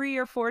like 3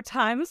 or 4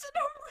 times.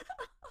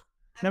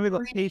 Now we've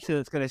got Peter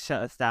that's going to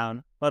shut us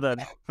down. Well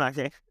done,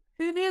 Maggie.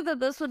 Who knew that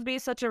this would be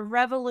such a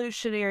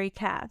revolutionary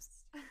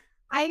cast?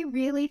 I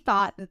really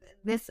thought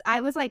that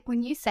I was like,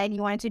 when you said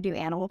you wanted to do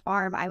Animal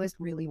Farm, I was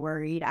really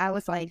worried. I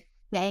was like,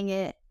 dang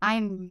it.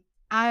 I'm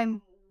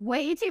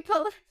way too,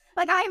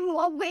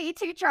 I'm way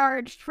too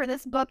charged for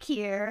this book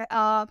here.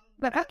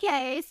 But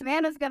okay,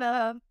 Savannah's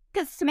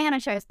because Savannah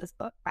chose this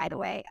book, by the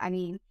way. I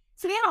mean,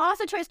 Savannah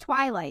also chose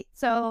Twilight,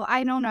 so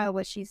I don't know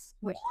what she's.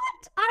 What?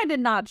 I did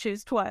not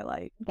choose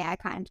Twilight. Yeah, I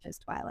kind of chose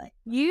Twilight.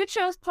 You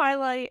chose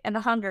Twilight and The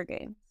Hunger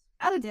Games.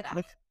 Oh, did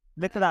I?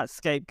 Look at that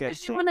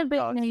scapegoat. You wanted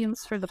big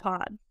names for the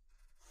pod.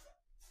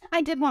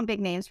 I did want big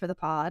names for the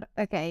pod.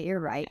 Okay, you're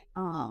right.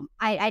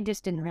 I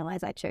just didn't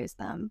realize I chose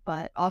them,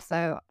 but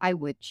also I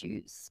would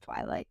choose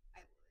Twilight.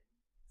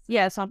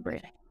 Yes, on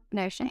Bridge.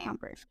 No shame.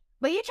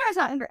 But you chose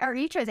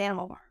you chose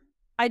Animal Farm.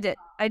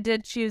 I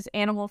did choose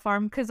Animal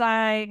Farm because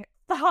I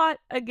thought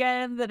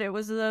again that it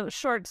was a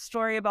short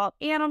story about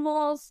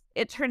animals.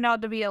 It turned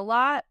out to be a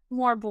lot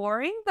more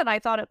boring than I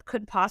thought it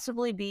could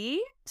possibly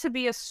be, to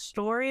be a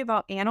story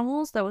about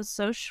animals that was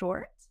so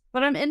short.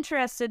 But I'm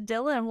interested,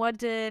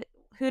 Dylan,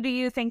 who do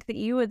you think that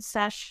you would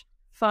sesh,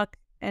 fuck,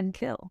 and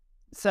kill?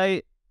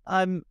 So,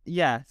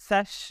 yeah,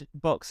 Sesh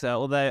Boxer,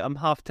 although I'm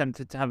half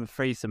tempted to have a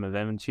threesome with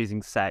him and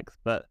choosing sex,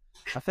 but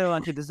I feel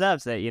like he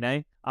deserves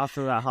it,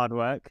 after that hard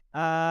work.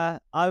 I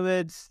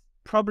would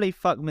probably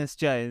fuck Miss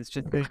Jones,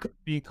 just to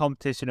be in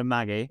competition with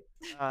Maggie.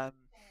 I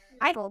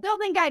still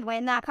think I'd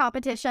win that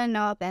competition.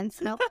 No offense.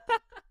 No.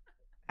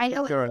 I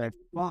know what you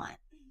want.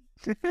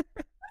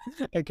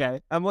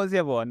 Okay. And what's the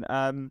other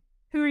one?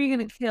 Who are you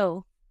going to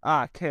kill?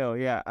 Kill,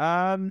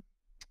 yeah.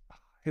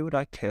 Who would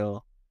I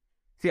kill?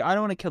 See, I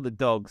don't want to kill the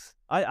dogs.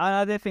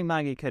 I don't think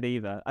Maggie could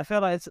either. I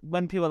feel like it's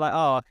when people are like,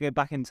 oh, I could go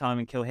back in time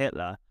and kill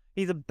Hitler.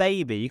 He's a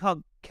baby. You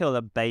can't kill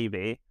a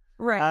baby.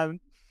 Right.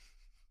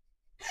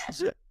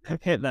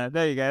 Hitler.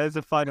 There you go. There's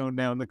a final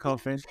nail in the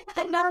coffin.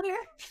 Another.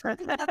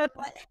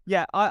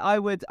 Yeah, I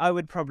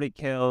would probably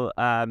kill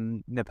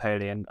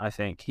Napoleon. I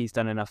think he's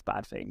done enough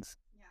bad things.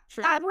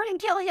 Yeah. I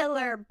wouldn't kill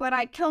Hitler, but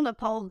I'd kill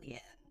Napoleon.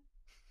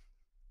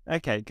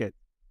 Okay, good.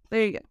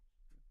 There you go.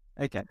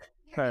 Okay,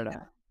 fair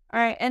enough. All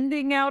right,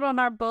 ending out on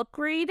our book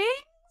readings.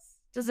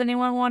 Does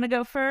anyone want to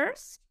go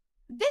first?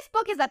 This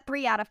book is a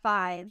 3 out of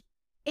 5.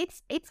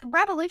 It's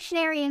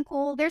revolutionary and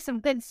cool. There's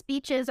some good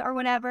speeches or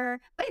whatever,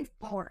 but it's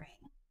boring.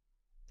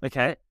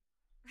 Okay.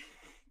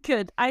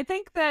 Good. I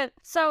think that,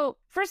 so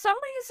for some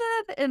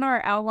reason in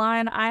our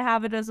outline, I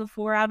have it as a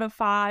 4 out of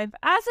 5.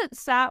 As it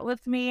sat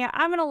with me,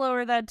 I'm going to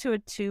lower that to a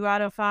 2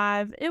 out of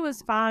 5. It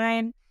was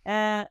fine.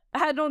 I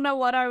don't know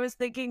what I was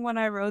thinking when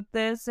I wrote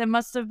this. It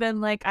must have been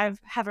like, I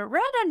haven't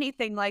read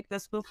anything like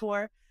this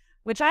before,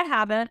 which I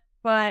haven't,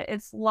 but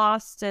it's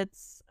lost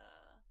its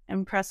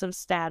impressive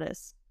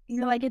status.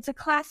 Like, it's a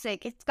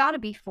classic. It's got to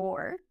be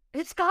 4.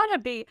 It's gotta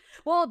be.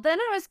 Well, then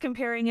I was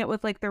comparing it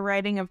with like the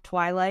writing of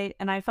Twilight,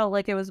 and I felt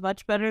like it was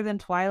much better than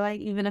Twilight,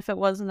 even if it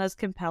wasn't as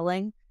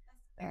compelling.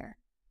 Fair.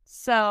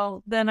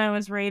 So then I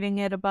was rating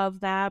it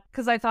above that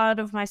because I thought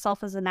of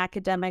myself as an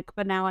academic,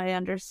 but now I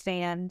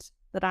understand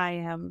that I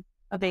am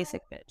a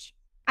basic bitch.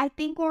 I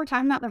think when we're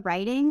talking about the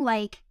writing,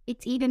 like,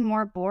 it's even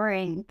more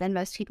boring than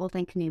most people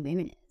think New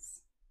Moon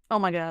is. Oh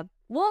my god.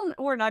 Well,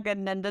 we're not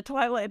getting into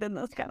Twilight in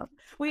this kind of...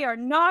 We are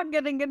not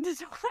getting into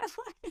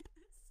Twilight.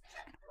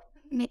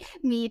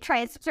 Me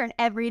tries to turn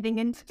everything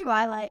into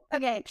Twilight.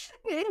 Okay,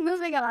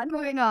 moving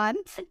on.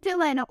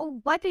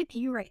 Dylan, what did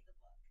you rate the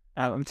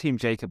book? I'm Team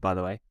Jacob, by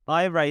the way.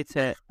 I rate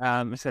it.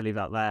 I'm just gonna leave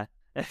that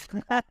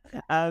there.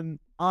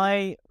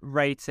 I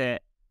rate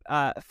it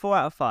 4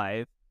 out of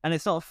 5, and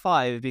it's not a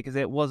 5 because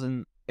it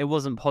wasn't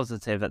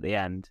positive at the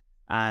end.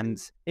 And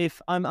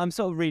if I'm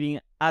sort of reading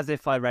it as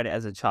if I read it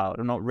as a child,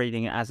 I'm not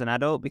reading it as an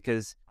adult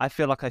because I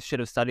feel like I should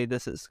have studied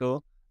this at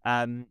school.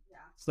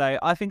 So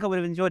I think I would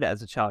have enjoyed it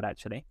as a child,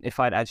 actually, if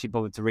I'd actually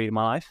bothered to read in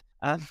my life.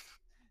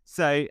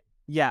 So,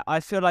 yeah, I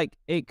feel like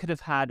it could have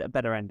had a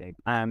better ending.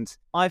 And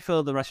I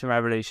feel the Russian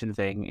Revolution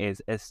thing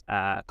is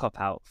a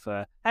cop-out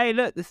for, hey,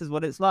 look, this is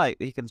what it's like.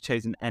 You could have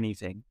chosen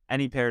anything,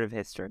 any period of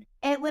history.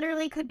 It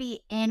literally could be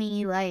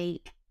any,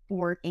 like,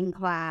 working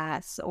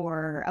class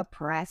or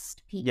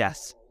oppressed people.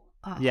 Yes.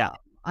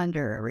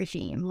 Under a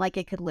regime. Like,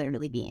 it could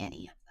literally be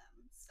any of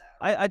them. So.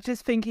 I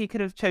just think he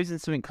could have chosen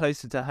something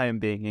closer to home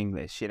being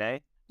English,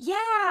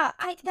 Yeah,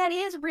 that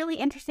is really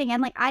interesting.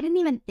 And, like, I didn't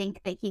even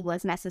think that he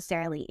was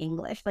necessarily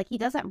English. Like, he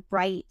doesn't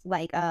write,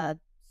 like, a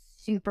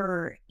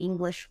super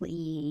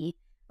Englishly,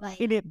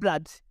 like... In it,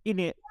 blood. In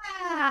it.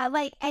 Yeah,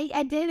 like,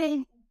 I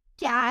didn't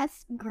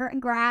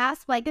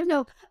grasp. Like, there's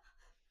no...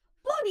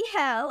 Bloody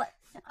hell!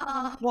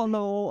 Well,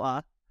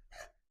 no.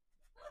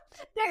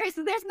 There's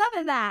none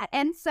of that.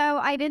 And so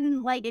I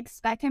didn't, like,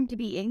 expect him to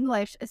be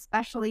English,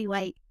 especially,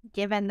 like,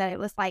 given that it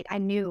was, like, I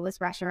knew it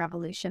was Russian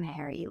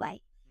Revolutionary,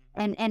 like...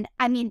 And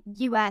I mean,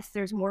 U.S.,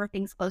 there's more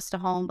things close to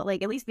home, but,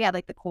 like, at least we had,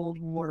 like, the Cold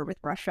War with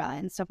Russia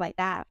and stuff like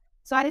that.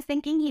 So I was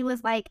thinking he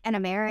was, like, an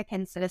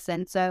American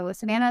citizen. So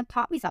Savannah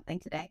taught me something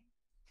today.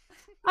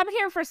 I'm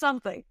here for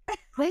something.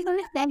 Wait, let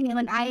me say,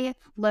 when I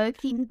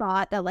low-key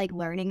thought that, like,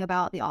 learning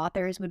about the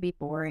authors would be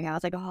boring, I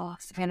was like, oh,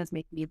 Savannah's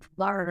making me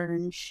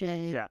learn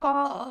shit. Yeah.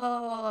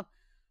 Oh,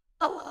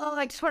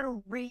 I just want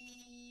to read.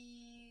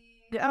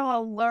 I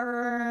want to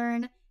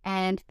learn.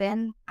 And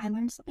then I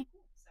learned something cool.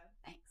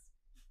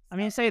 I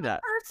mean, say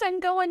that.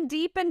 Person going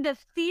deep into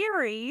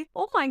theory.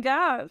 Oh my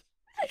gosh.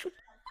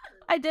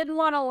 I didn't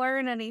want to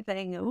learn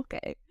anything.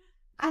 Okay.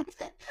 I,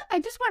 I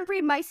just want to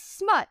read my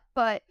smut,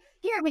 but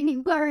here when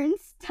you learn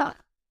stuff.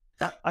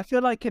 I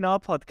feel like in our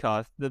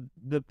podcast,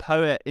 the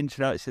poet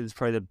introduction is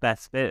probably the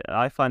best bit.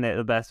 I find it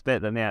the best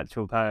bit than the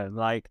actual poem.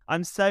 Like,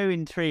 I'm so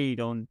intrigued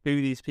on who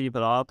these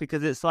people are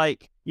because it's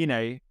like, you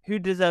know, who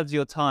deserves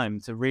your time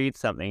to read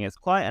something? It's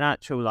quite an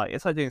actual, like,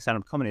 it's like doing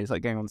stand-up comedy. It's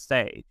like going on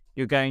stage.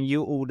 You're going,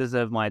 you all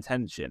deserve my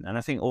attention. And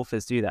I think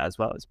authors do that as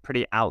well. It's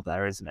pretty out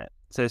there, isn't it?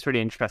 So it's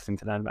really interesting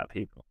to learn about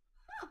people.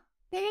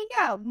 There you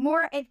go.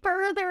 More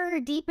further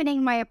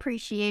deepening my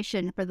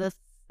appreciation for this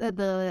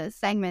the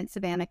segment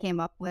Savannah came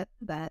up with.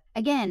 That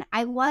again,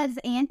 I was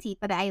anti,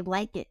 but I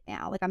like it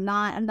now. Like I'm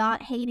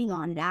not hating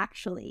on it.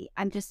 Actually,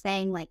 I'm just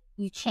saying like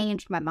you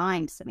changed my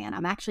mind, Savannah.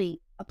 I'm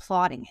actually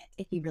applauding it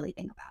if you really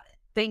think about it.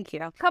 Thank you.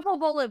 Couple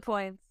bullet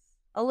points.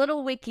 A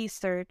little wiki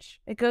search.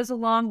 It goes a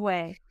long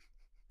way.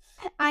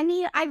 I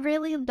mean, I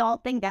really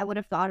don't think I would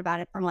have thought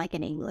about it from like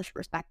an English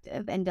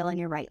perspective. And Dylan,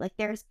 you're right. Like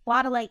there's a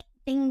lot of like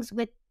things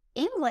with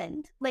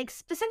England, like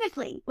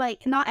specifically,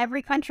 like not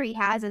every country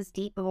has as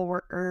deep of a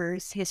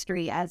workers'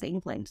 history as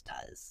England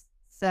does.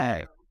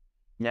 So,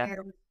 yeah,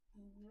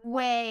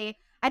 way.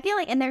 I feel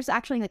like, and there's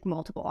actually like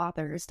multiple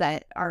authors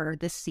that are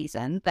this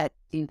season that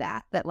do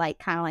that like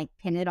kind of like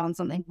pin it on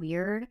something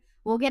weird.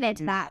 We'll get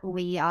into that when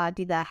we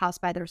do the House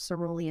by the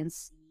Cerulean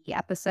Sea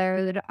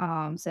episode.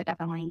 So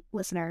definitely,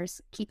 listeners,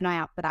 keep an eye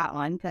out for that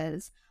one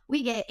because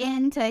we get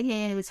into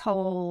his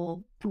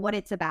whole what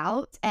it's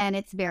about, and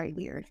it's very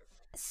weird.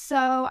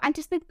 So I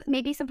just think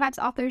maybe sometimes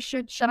authors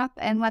should shut up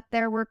and let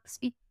their work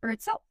speak for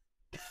itself.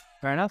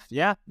 Fair enough.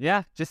 Yeah.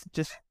 Just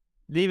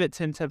leave it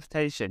to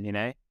interpretation, you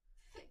know?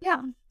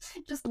 Yeah.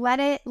 Just let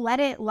it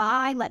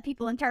lie. Let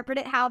people interpret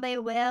it how they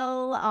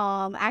will.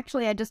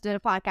 Actually, I just did a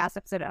podcast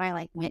episode and I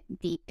like went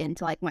deep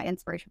into like my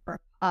inspiration for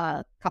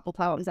a couple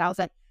poems. I was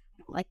like, I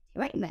don't like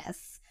doing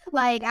this.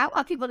 Like, I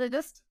want people to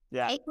just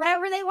take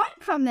whatever they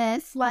want from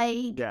this.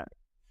 Like,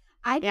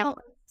 I don't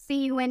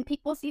see when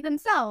people see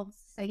themselves.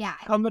 So yeah,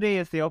 comedy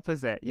is the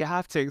opposite. You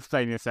have to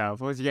explain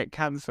yourself, or you get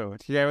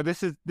cancelled. You know, well,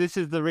 this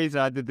is the reason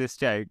I did this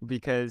joke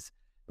because,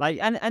 like,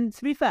 and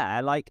to be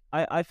fair, like,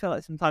 I feel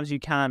like sometimes you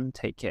can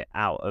take it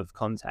out of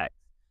context,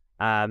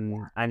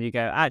 and you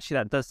go, actually,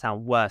 that does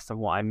sound worse than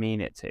what I mean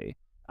it to,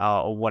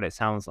 or what it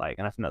sounds like,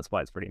 and I think that's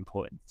why it's really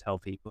important to tell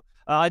people.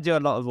 I do a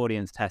lot of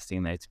audience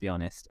testing, though, to be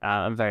honest.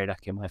 I'm very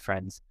lucky in my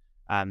friends,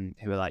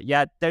 who are like,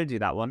 yeah, don't do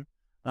that one.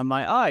 I'm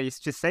like, oh, you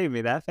just saved me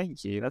there.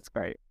 Thank you. That's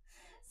great.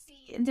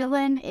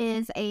 Dylan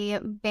is a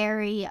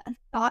very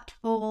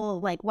thoughtful,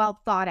 like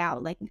well thought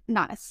out, like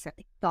not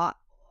necessarily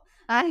thoughtful.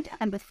 I'm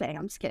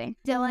just kidding.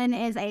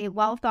 Dylan is a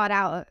well thought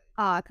out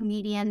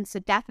comedian, so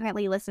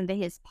definitely listen to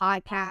his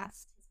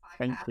podcast.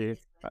 Thank you.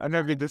 I've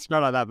never been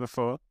described like that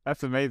before.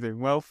 That's amazing.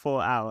 Well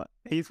thought out.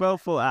 He's well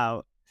thought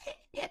out.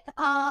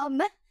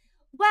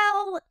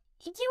 Well,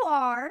 you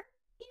are.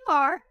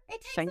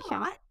 It takes a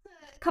lot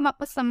to come up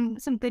with some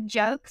good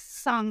jokes,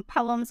 some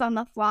poems on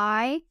the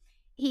fly.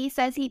 He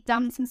says he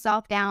dumbs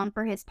himself down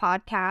for his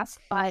podcast,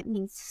 but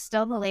he's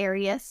still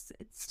hilarious.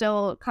 It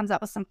still comes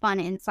up with some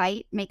fun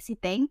insight, makes you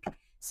think.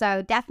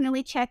 So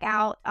definitely check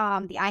out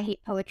the I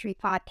Hate Poetry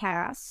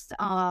podcast.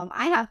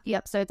 I have a few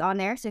episodes on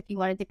there, so if you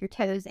want to dip your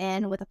toes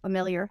in with a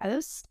familiar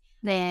host,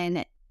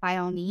 then by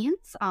all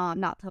means,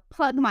 not to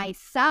plug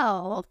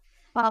myself,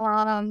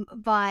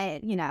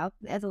 but, you know,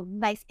 as a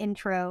nice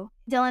intro.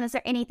 Dylan, is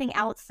there anything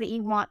else that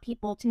you want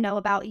people to know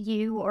about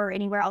you or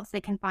anywhere else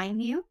they can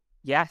find you?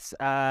 Yes,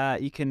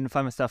 you can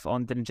find my stuff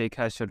on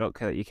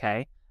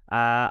dylanjkershaw.co.uk.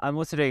 I'm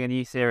also doing a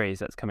new series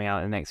that's coming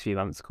out in the next few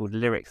months called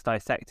Lyrics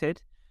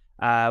Dissected,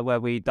 where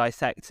we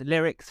dissect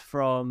lyrics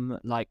from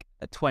like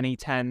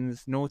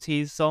 2010s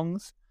noughties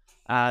songs.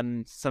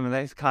 Some of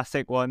those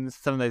classic ones,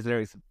 some of those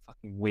lyrics are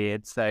fucking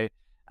weird. So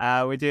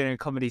we're doing a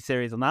comedy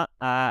series on that.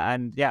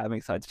 And yeah, I'm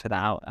excited to put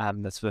that out.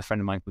 That's with a friend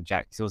of mine called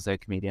Jack, who's also a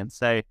comedian.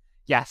 So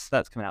yes,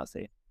 that's coming out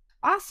soon.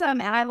 Awesome.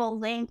 And I will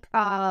link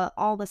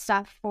all the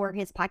stuff for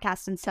his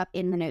podcast and stuff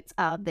in the notes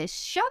of this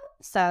show.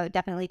 So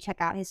definitely check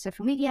out his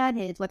social media,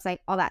 his website,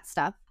 all that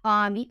stuff.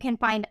 You can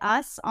find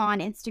us on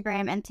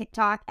Instagram and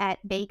TikTok at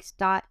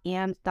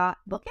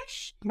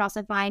baked.and.bookish. You can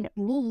also find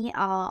me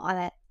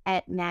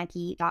at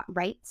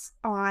maggie.writes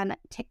on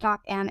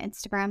TikTok and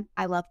Instagram.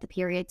 I love the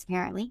periods,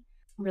 apparently.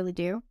 Really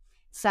do.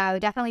 So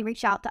definitely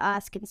reach out to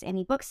us. Give us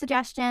any book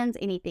suggestions,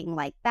 anything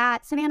like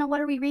that. Savannah,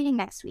 what are we reading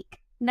next week?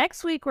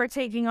 Next week, we're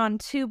taking on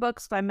 2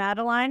 books by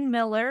Madeline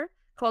Miller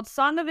called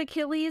Song of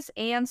Achilles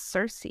and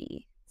Circe.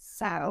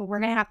 So we're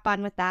going to have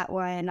fun with that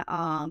one.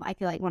 I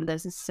feel like one of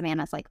those is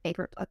Savannah's like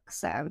favorite books.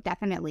 So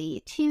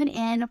definitely tune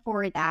in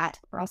for that.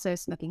 We're also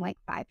smoking like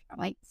 5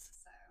 joints.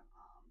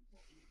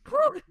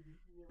 So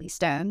really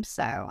stoned.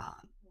 So we'll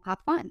have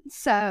fun.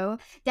 So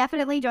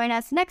definitely join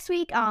us next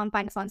week. Find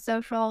us on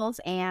socials,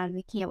 and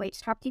we can't wait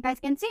to talk to you guys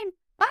again soon.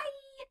 Bye.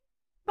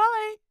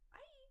 Bye.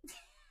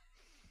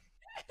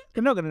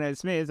 You're not going to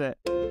notice me, is it?